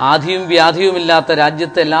 ആധിയും വ്യാധിയുമില്ലാത്ത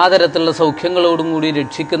രാജ്യത്തെ എല്ലാ തരത്തിലുള്ള സൗഖ്യങ്ങളോടും കൂടി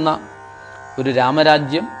രക്ഷിക്കുന്ന ഒരു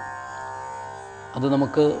രാമരാജ്യം, അത്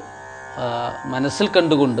നമുക്ക് മനസ്സിൽ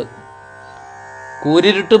കണ്ടുകൊണ്ട്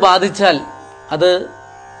കൂരിരുട്ട് ബാധിച്ചാൽ അത്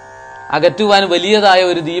അകറ്റുവാൻ വലിയതായ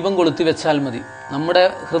ഒരു ദീപം കൊളുത്തി വെച്ചാൽ മതി. നമ്മുടെ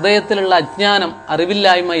ഹൃദയത്തിലുള്ള അജ്ഞാനം,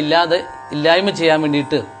 ഇല്ലായ്മ ചെയ്യാൻ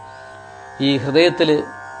വേണ്ടിയിട്ട് ഈ ഹൃദയത്തിൽ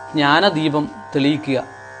ജ്ഞാനദീപം തെളിയിക്കുക,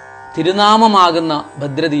 തിരുനാമമാകുന്ന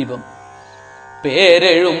ഭദ്രദീപം.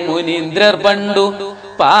 പേരെഴും മുനീന്ദ്രർ പണ്ടു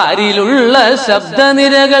പാരിലുള്ള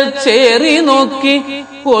ശബ്ദനിരകൾ ചേറി നോക്കി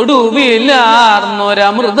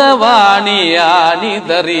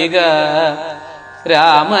ഒടുവിലാർന്നൊരമൃതവാണിയാണിതറിക,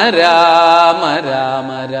 രാമ രാമ രാമ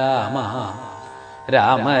രാമ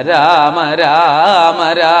രാമ രാമ രാമ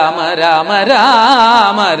രാമ രാമ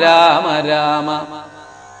രാമ രാമ രാമ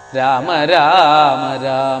രാമ രാമ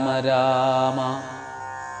രാമ രാമ.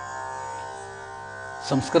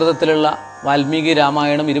 സംസ്കൃതത്തിലുള്ള വാൽമീകി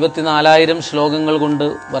രാമായണം 24,000 ശ്ലോകങ്ങൾ കൊണ്ട്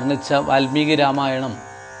വർണ്ണിച്ച വാൽമീകി രാമായണം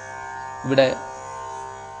ഇവിടെ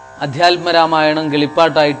അധ്യാത്മരാമായണം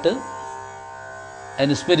കിളിപ്പാട്ടായിട്ട്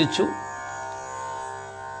അനുസ്മരിച്ചു.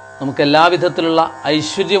 നമുക്കെല്ലാവിധത്തിലുള്ള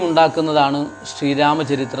ഐശ്വര്യമുണ്ടാക്കുന്നതാണ്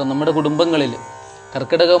ശ്രീരാമചരിത്രം. നമ്മുടെ കുടുംബങ്ങളിൽ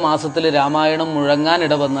കർക്കിടക മാസത്തിൽ രാമായണം മുഴങ്ങാൻ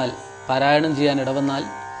ഇടവന്നാൽ, പാരായണം ചെയ്യാൻ ഇടവന്നാൽ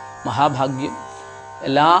മഹാഭാഗ്യം.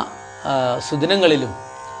 എല്ലാ സുദിനങ്ങളിലും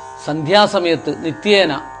സന്ധ്യാസമയത്ത്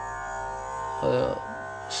നിത്യേന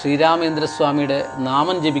ശ്രീരാമേന്ദ്രസ്വാമിയുടെ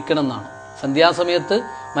നാമം ജപിക്കണം എന്നാണ്. സന്ധ്യാസമയത്ത്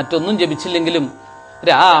മറ്റൊന്നും ജപിച്ചില്ലെങ്കിലും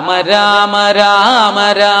രാമ രാമ രാമ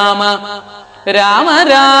രാമ രാമ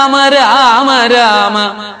രാമ രാമ രാമ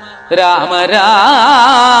രാമ രാമ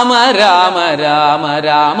രാമ രാമ രാമ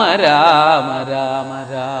രാമ രാമ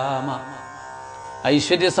രാമ.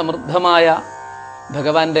 ഐശ്വര്യസമൃദ്ധമായ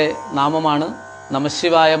ഭഗവാന്റെ നാമമാണ്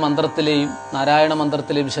നമഃശിവായ മന്ത്രത്തിലെയും നാരായണ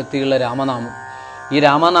മന്ത്രത്തിലെയും ശക്തിയുള്ള രാമനാമം. ഈ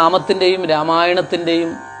രാമനാമത്തിൻ്റെയും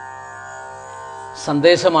രാമായണത്തിൻ്റെയും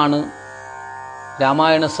സന്ദേശമാണ്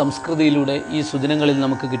രാമായണ സംസ്കൃതിയിലൂടെ ഈ സുദിനങ്ങളിൽ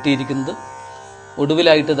നമുക്ക് കിട്ടിയിരിക്കുന്നത്.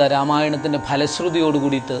 ഒടുവിലായിട്ട് രാമായണത്തിൻ്റെ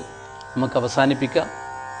ഫലശ്രുതിയോടുകൂടിയിട്ട് നമുക്ക് അവസാനിപ്പിക്കാം.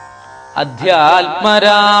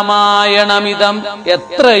 അധ്യാത്മരാമായണമിതം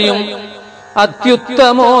എത്രയും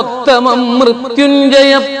അത്യുത്തമോത്തമം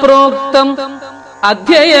മൃത്യുഞ്ജയ പ്രോക്തം,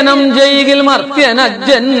 അധ്യയനം ചെയ്യിൽ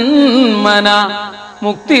മർത്യനജന്മന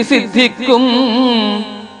മുക്തി സിദ്ധിക്കും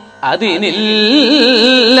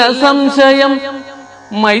അതിനില്ല സംശയം.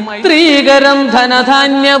 മൈത്രീകരം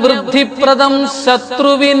ധനധാന്യവൃദ്ധിപ്രദം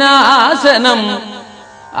ശത്രുവിനാശനം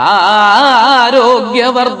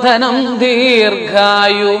ആരോഗ്യവർദ്ധനം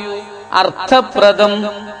ദീർഘായു അർത്ഥപ്രദം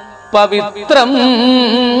പവിത്രം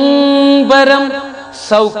പരം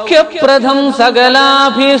സൗഖ്യപ്രദം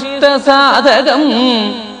സകലാഭീഷ്ടസാധകം.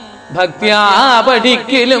 ഭക്ത്യാ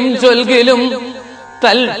പഠിക്കലും ചൊൽകിലും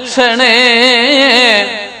തൽക്ഷണേ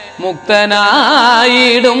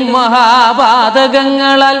മുക്തനായിടും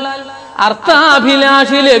മഹാപാതകങ്ങളാൽ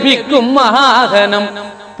അർത്ഥാഭിലാഷി ലഭിക്കും മഹാധനം.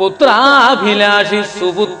 പുത്രാഭിലാഷി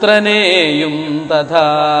സുപുത്രനെയും തഥാ.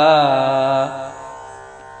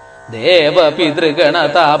 ദേവപിതൃഗണ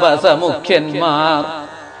താപസമുഖ്യന്മാർ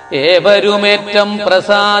ഏവരുമേറ്റം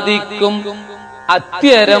പ്രസാദിക്കും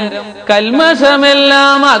അത്യരം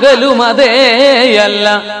കൽമഷമെല്ലാം അകലുമതേയല്ല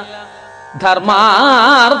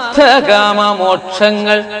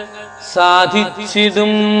ധർമാർത്ഥകാമമോക്ഷങ്ങൾ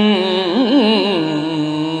സാധിച്ചിടും.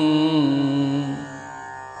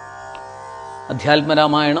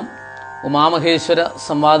 അധ്യാത്മരാമായണം ഉമാമഹേശ്വര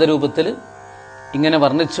സംവാദ രൂപത്തിൽ ഇങ്ങനെ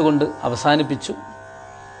വർണ്ണിച്ചുകൊണ്ട് അവസാനിപ്പിച്ചു.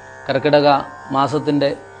 കർക്കിടക മാസത്തിൻ്റെ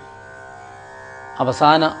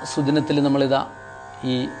അവസാന സുദിനത്തിൽ നമ്മളിതാ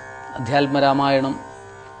ഈ അധ്യാത്മരാമായണം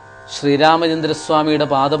ശ്രീരാമചന്ദ്രസ്വാമിയുടെ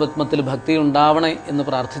പാദപത്മത്തിൽ ഭക്തി ഉണ്ടാവണേ എന്ന്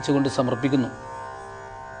പ്രാർത്ഥിച്ചുകൊണ്ട് സമർപ്പിക്കുന്നു.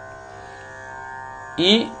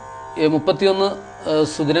 ഈ 31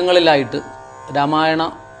 സുദിനങ്ങളിലായിട്ട് രാമായണ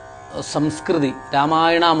സംസ്കൃതി,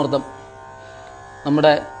 രാമായണാമൃതം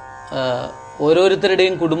നമ്മുടെ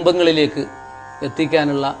ഓരോരുത്തരുടെയും കുടുംബങ്ങളിലേക്ക്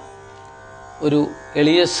എത്തിക്കാനുള്ള ഒരു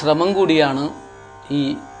എളിയ ശ്രമം കൂടിയാണ് ഈ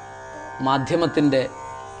മാധ്യമത്തിൻ്റെ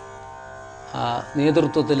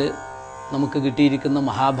നേതൃത്വത്തിൽ നമുക്ക് കിട്ടിയിരിക്കുന്ന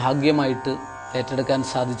മഹാഭാഗ്യമായിട്ട് ഏറ്റെടുക്കാൻ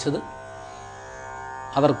സാധിച്ചത്.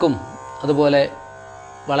 അവർക്കും അതുപോലെ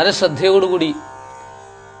വളരെ ശ്രദ്ധയോടുകൂടി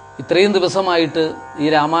ഇത്രയും ദിവസമായിട്ട് ഈ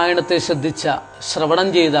രാമായണത്തെ ശ്രദ്ധിച്ച, ശ്രവണം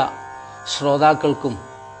ചെയ്ത ശ്രോതാക്കൾക്കും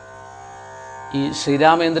ഈ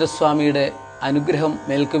ശ്രീരാമേന്ദ്രസ്വാമിയുടെ അനുഗ്രഹം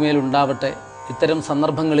മേൽക്കുമേലുണ്ടാവട്ടെ. ഇത്തരം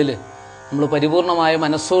സന്ദർഭങ്ങളിൽ നമ്മൾ പരിപൂർണമായ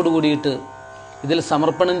മനസ്സോടുകൂടിയിട്ട് ഇതിൽ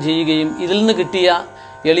സമർപ്പണം ചെയ്യുകയും ഇതിൽ നിന്ന് കിട്ടിയ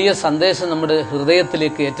എളിയ സന്ദേശം നമ്മുടെ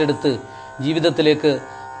ഹൃദയത്തിലേക്ക് ഏറ്റെടുത്ത് ജീവിതത്തിലേക്ക്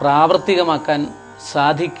പ്രാവർത്തികമാക്കാൻ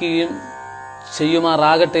സാധിക്കുകയും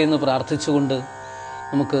ചെയ്യുമാറാകട്ടെ എന്ന് പ്രാർത്ഥിച്ചുകൊണ്ട്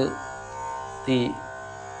നമുക്ക് ഈ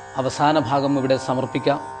അവസാന ഭാഗം ഇവിടെ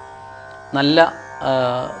സമർപ്പിക്കാം. നല്ല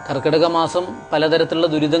കർക്കിടക മാസം പലതരത്തിലുള്ള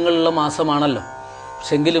ദുരിതങ്ങളുള്ള മാസമാണല്ലോ.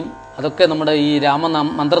 പക്ഷെങ്കിലും അതൊക്കെ നമ്മുടെ ഈ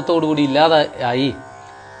രാമമന്ത്രത്തോടുകൂടി ഇല്ലാതായി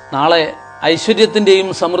നാളെ ഐശ്വര്യത്തിൻ്റെയും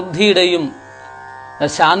സമൃദ്ധിയുടെയും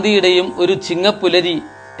ശാന്തിയുടെയും ഒരു ചിങ്ങപ്പുലരി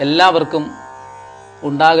എല്ലാവർക്കും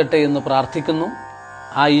ഉണ്ടാകട്ടെ എന്ന് പ്രാർത്ഥിക്കുന്നു.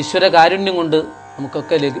 ആ ഈശ്വര കാരുണ്യം കൊണ്ട്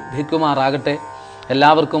നമുക്കൊക്കെ ലഭിക്കുമാറാകട്ടെ.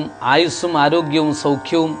 എല്ലാവർക്കും ആയുസ്സും ആരോഗ്യവും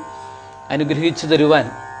സൗഖ്യവും അനുഗ്രഹിച്ചു തരുവാൻ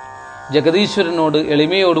ജഗദീശ്വരനോട്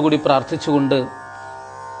എളിമയോടുകൂടി പ്രാർത്ഥിച്ചുകൊണ്ട്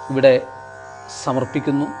ഇവിടെ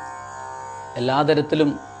സമർപ്പിക്കുന്നു. എല്ലാ തരത്തിലും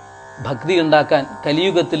ഭക്തി ഉണ്ടാക്കാൻ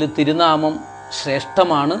കലിയുഗത്തിൽ തിരുനാമം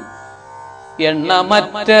ശ്രേഷ്ഠമാണ്.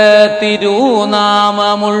 എണ്ണമറ്റ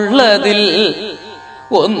തിരുനാമമുള്ളതിൽ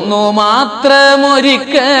ഒന്നു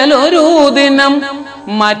മാത്രമൊരിക്കലൊരു ദിനം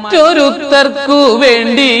മറ്റൊരുത്തർക്കു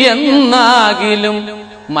വേണ്ടിയെന്നാകിലും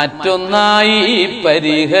മറ്റൊന്നായി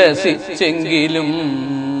പരിഹസിച്ചെങ്കിലും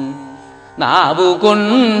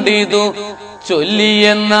നാവുകൊണ്ടിതു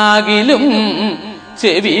ചൊല്ലിയെന്നാകിലും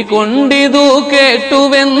ചെവി കൊണ്ടിതു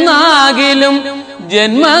കേട്ടുവെന്നാകിലും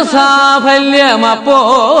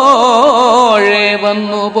ജന്മസാഫല്യമപ്പോഴേ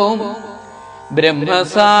വന്നുപോം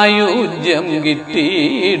ബ്രഹ്മസായുജ്യം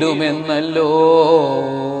കിട്ടിയിടുമെന്നല്ലോ.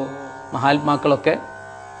 മഹാത്മാക്കളൊക്കെ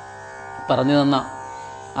പറഞ്ഞു തന്ന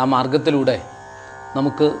ആ മാർഗത്തിലൂടെ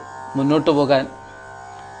നമുക്ക് മുന്നോട്ട് പോകാൻ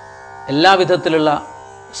എല്ലാവിധത്തിലുള്ള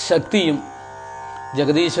ശക്തിയും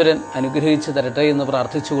ജഗദീശ്വരൻ അനുഗ്രഹിച്ചു തരട്ടെ എന്ന്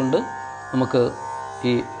പ്രാർത്ഥിച്ചുകൊണ്ട് നമുക്ക്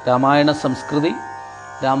ഈ രാമായണ സംസ്കൃതി,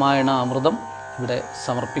 രാമായണ അമൃതം ഇവിടെ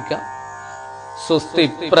സമർപ്പിക്കാം. സ്വസ്തി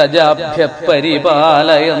പ്രജാഭ്യ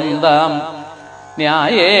പരിപാലയന്താം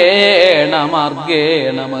ന്യായേണ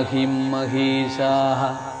മാർഗേണ മഹിം മഹീശാഃ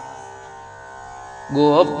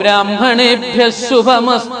ഗോബ്രാഹ്മണേഭ്യഃ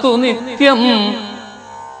ശുഭമസ്തു നിത്യം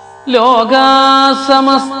ലോകാഃ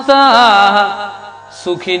സമസ്താഃ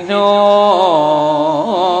സുഖിനോ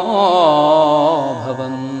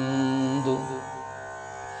ഭവന്തു.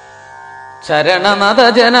 ചരണനത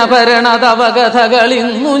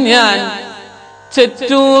ജനഭരണതവകഥകളിന്നു ഞാൻ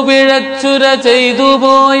ചെറ്റുപിഴച്ചുര ചെയ്തു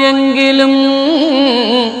പോയെങ്കിലും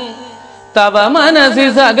തവ മനസി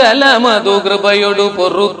സകലമതു കൃപയൊടു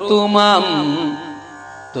പൊറുത്തുമാം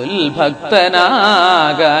തുൽഭക്തനാകാൻ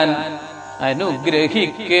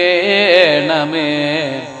അനുഗ്രഹിക്കേണമേ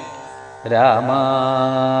രാമ.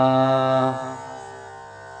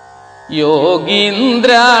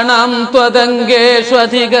 യോഗീന്ദ്രാണാം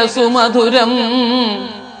ത്വദംഗേഷ്വധിക സുമധുരം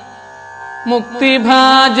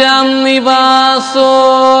മുക്തിഭാജാം നിവാസോ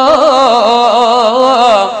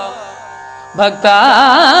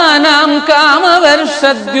ഭക്താനാം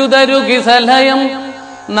കാമവർഷദ്യുതരുകിസലയം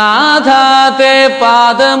നാഥാതേ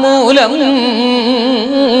പാദമൂലം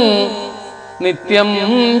നിത്യം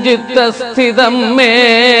ചിത്തസ്ഥിതം മേ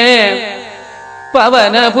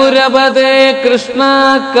പവനപുരപദേ കൃഷ്ണ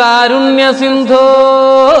കാരുണ്യസിന്ധോ.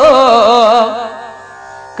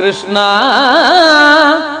 കൃഷ്ണ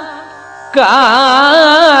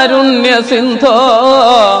കാരുണ്യസിന്ധോ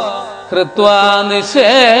ഹൃത്വാ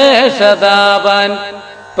നിശേഷതാപാൻ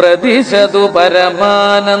പ്രതിശതു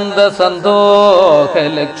പരമാനന്ദ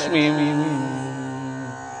സന്തോഷലക്ഷ്മി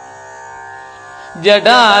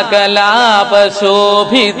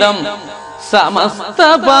ജഡാകലാപശോഭിതം സമസ്ത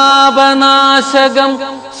പാപനാശകം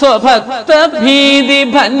സ്വഭക്തഭീതി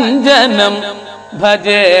ഭഞ്ജനം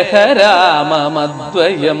ഭജേഹ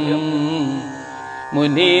രാമമദ്വയം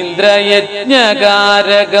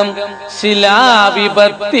മുനീന്ദ്രയജ്ഞകാരകം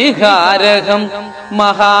ശിലാവിപത്തിഹാരകം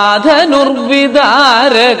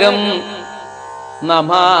മഹാധനുർവിദാരകം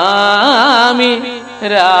നമാമി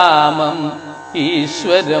രാമം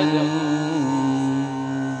ഈശ്വരം.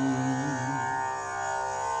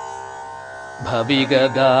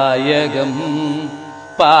 ഭവിഗദായകം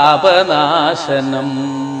പാപനാശനം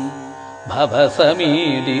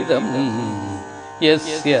ഭവസമീഡിതം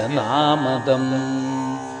യസ്യ നാമദം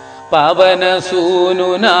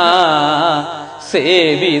പവനസൂനുനാ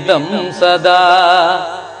സേവിതം സദാ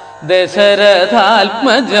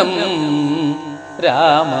ദശരഥാത്മജം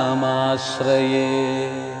രാമമാശ്രയേ.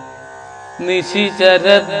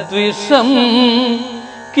 നിശിചരദ്വിഷം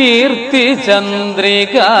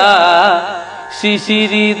കീർത്തിചന്ദ്രിക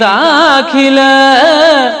ശിശിരിതാഖില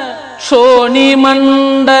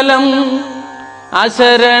ക്ഷോണിമണ്ഡലം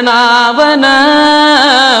അശരണാവന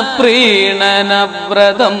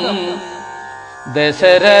പ്രീണനവ്രതം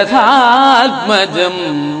ദശരഥാത്മജം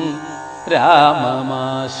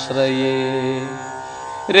രാമമാശ്രയേ.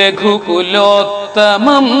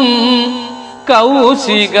 രഘുകുലോത്തമം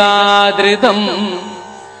കൗശികാദൃതം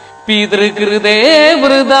പിതൃകൃതേ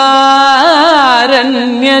വൃതാരണ്യജീവിതം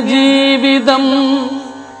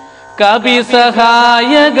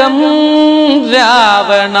കവിസഹായകം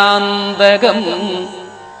രാവണാന്തകം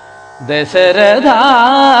ദശരഥാത്മജം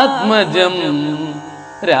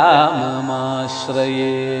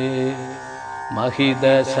രാമമാശ്രയേ.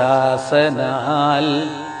 മഹിതശാസനാൽ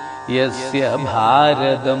യസ്യ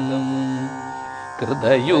ഭാരതം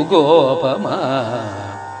കൃതയുഗോപമ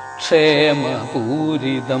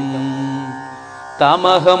ക്ഷേമപൂരിതം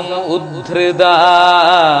തമഹം ഉദ്ധൃതാശേഷജീവിനം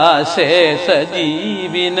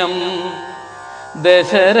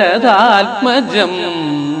ദശരഥാത്മജം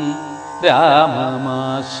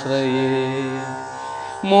രാമമാശ്രയേ.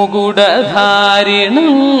 മുകുടധാരിണം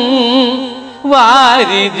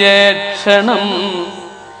വാരിജേക്ഷണം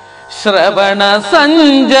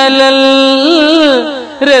ശ്രവണസഞ്ജലൽ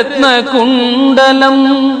രത്നകുണ്ടലം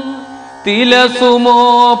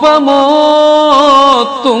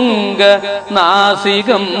തിലസുമോപമോത്തുംഗ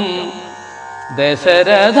നാസികം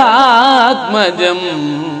ദശരഥാത്മജം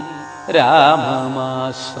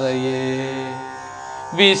രാമമാശ്രയേ.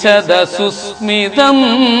 വിശദസുസ്മിതം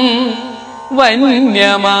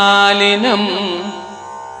വന്യമാലിനം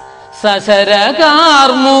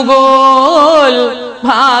സശരകാർമുകോൽ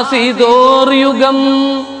ഭാസിതോർയുഗം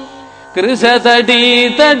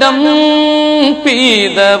കൃശതടീതടം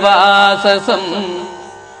പീതവാസസം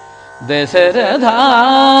ദശരഥാത്മജം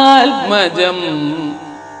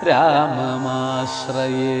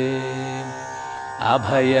രാമമാശ്രയേ.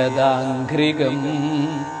 അഭയദാംഘ്രികം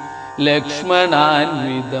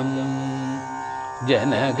ലക്ഷ്മണാന്വിതം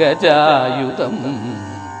ജനഗജായുധം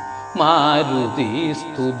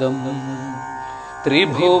മാരുതീസ്തുതം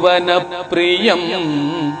ത്രിഭുവനപ്രിയം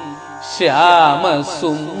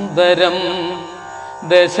ശ്യാമസുന്ദരം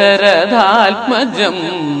ദശരഥാത്മജം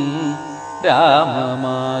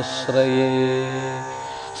രാമമാശ്രയേ.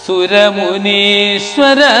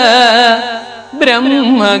 സുരമുനീശ്വര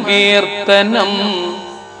ബ്രഹ്മകീർത്തനം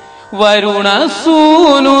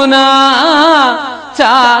വരുണസൂനുനാ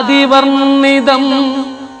ചാതിവർണിതം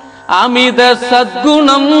അമിത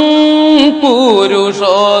സദ്ഗുണം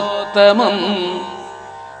പുരുഷോത്തമം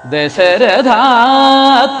ദശരഥാത്മജം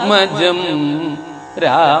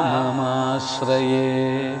രാമമാശ്രയേ.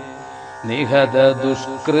 നിഹത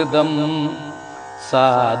ദുഷ്കൃതം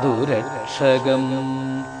സാധുരക്ഷകം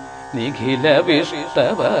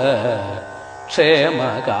നിഖിലവിഷ്ടവ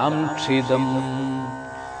ക്ഷേമകാംക്ഷിതം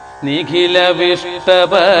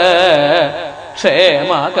നിഖിലവിഷ്ടവ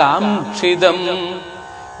ക്ഷേമകാംക്ഷിതം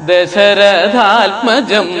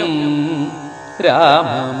ദശരഥാത്മജം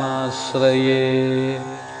രാമമാശ്രയേ.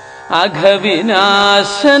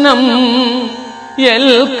 അഘവിനാശനം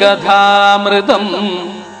യൽകഥാമൃതം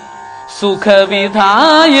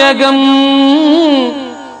സുഖവിധായകം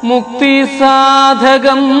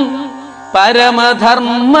മുക്തിസാധകം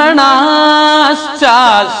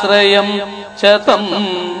പരമധർമ്മണാശ്ചാശ്രയം ചതം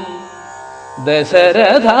ദശരഥാത്മജം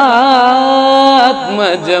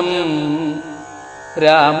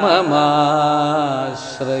രാമമാശ്രയേ.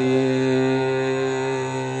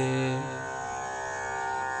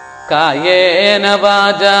 കായേന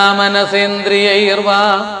വാചാ മനസേന്ദ്രിയൈർവാ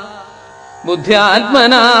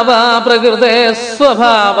ബുദ്ധ്യാത്മനാവാ പ്രകൃതേ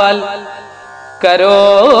സ്വഭാവാൽ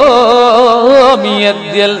കരോമി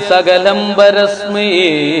യദ്യൽ സകലം പരസ്മൈ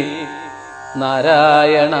നാരായണായേതി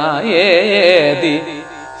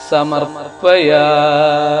സമർപ്പയാമി.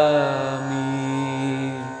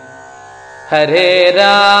 ഹരേ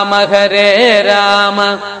രാമ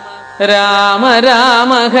രാമ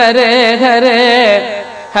രാമ ഹരേ ഹരേ,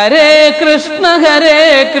 ഹരേ കൃഷ്ണ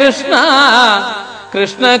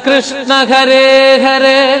കൃഷ്ണ കൃഷ്ണ ഹരേ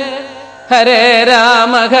ഹരേ, ഹരേ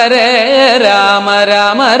രാമ രാമ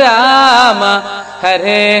രാമ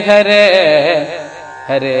ഹരേ ഹരേ,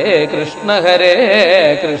 ഹരേ കൃഷ്ണ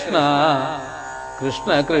കൃഷ്ണ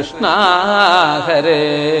കൃഷ്ണ ഹരേ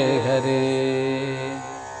ഹരേ.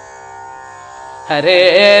 ഹരേ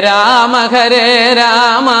രാമ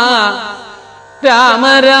രാമ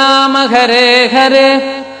രാമ ഹരേ ഹരേ,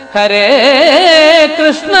 ഹരേ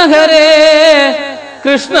കൃഷ്ണ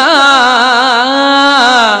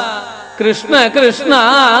കൃഷ്ണ കൃഷ്ണ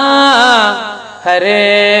ഹരേ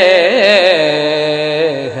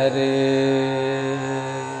ഹരേ.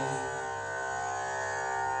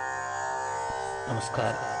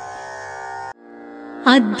 നമസ്കാരം.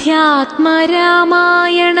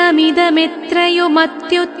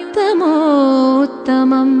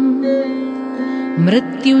 അധ്യാത്മരാമായണമിതമെത്രയുമത്യുത്തമോത്തമം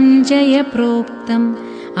മൃത്യുഞ്ജയ പ്രോക്തം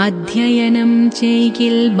അധ്യയനം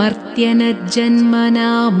ചെയ്കിൽ മർത്യനജന്മനാ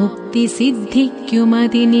മുക്തി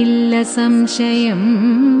സിദ്ധിക്കുമതിനില്ല സംശയം.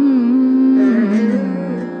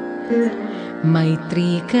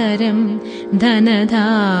 മൈത്രീകരം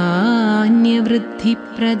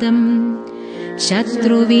ധനധാന്യവൃദ്ധിപ്രദം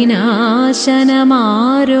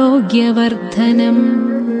ശത്രുവിനാശനമാരോഗ്യവർദ്ധനം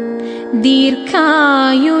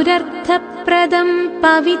ദീർഘായുരർത്ഥപ്രദം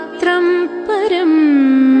പവിത്രം പരം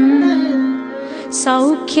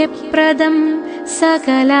സൗഖ്യപ്രദം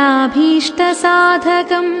സകലാഭീഷ്ടസാധകം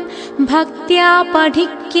ഭക്ത്യാ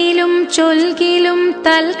പഠിക്കിലും ചൊൽകിലും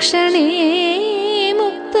തൽക്ഷണേ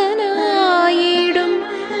മുക്തനായിടും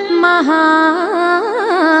മഹാ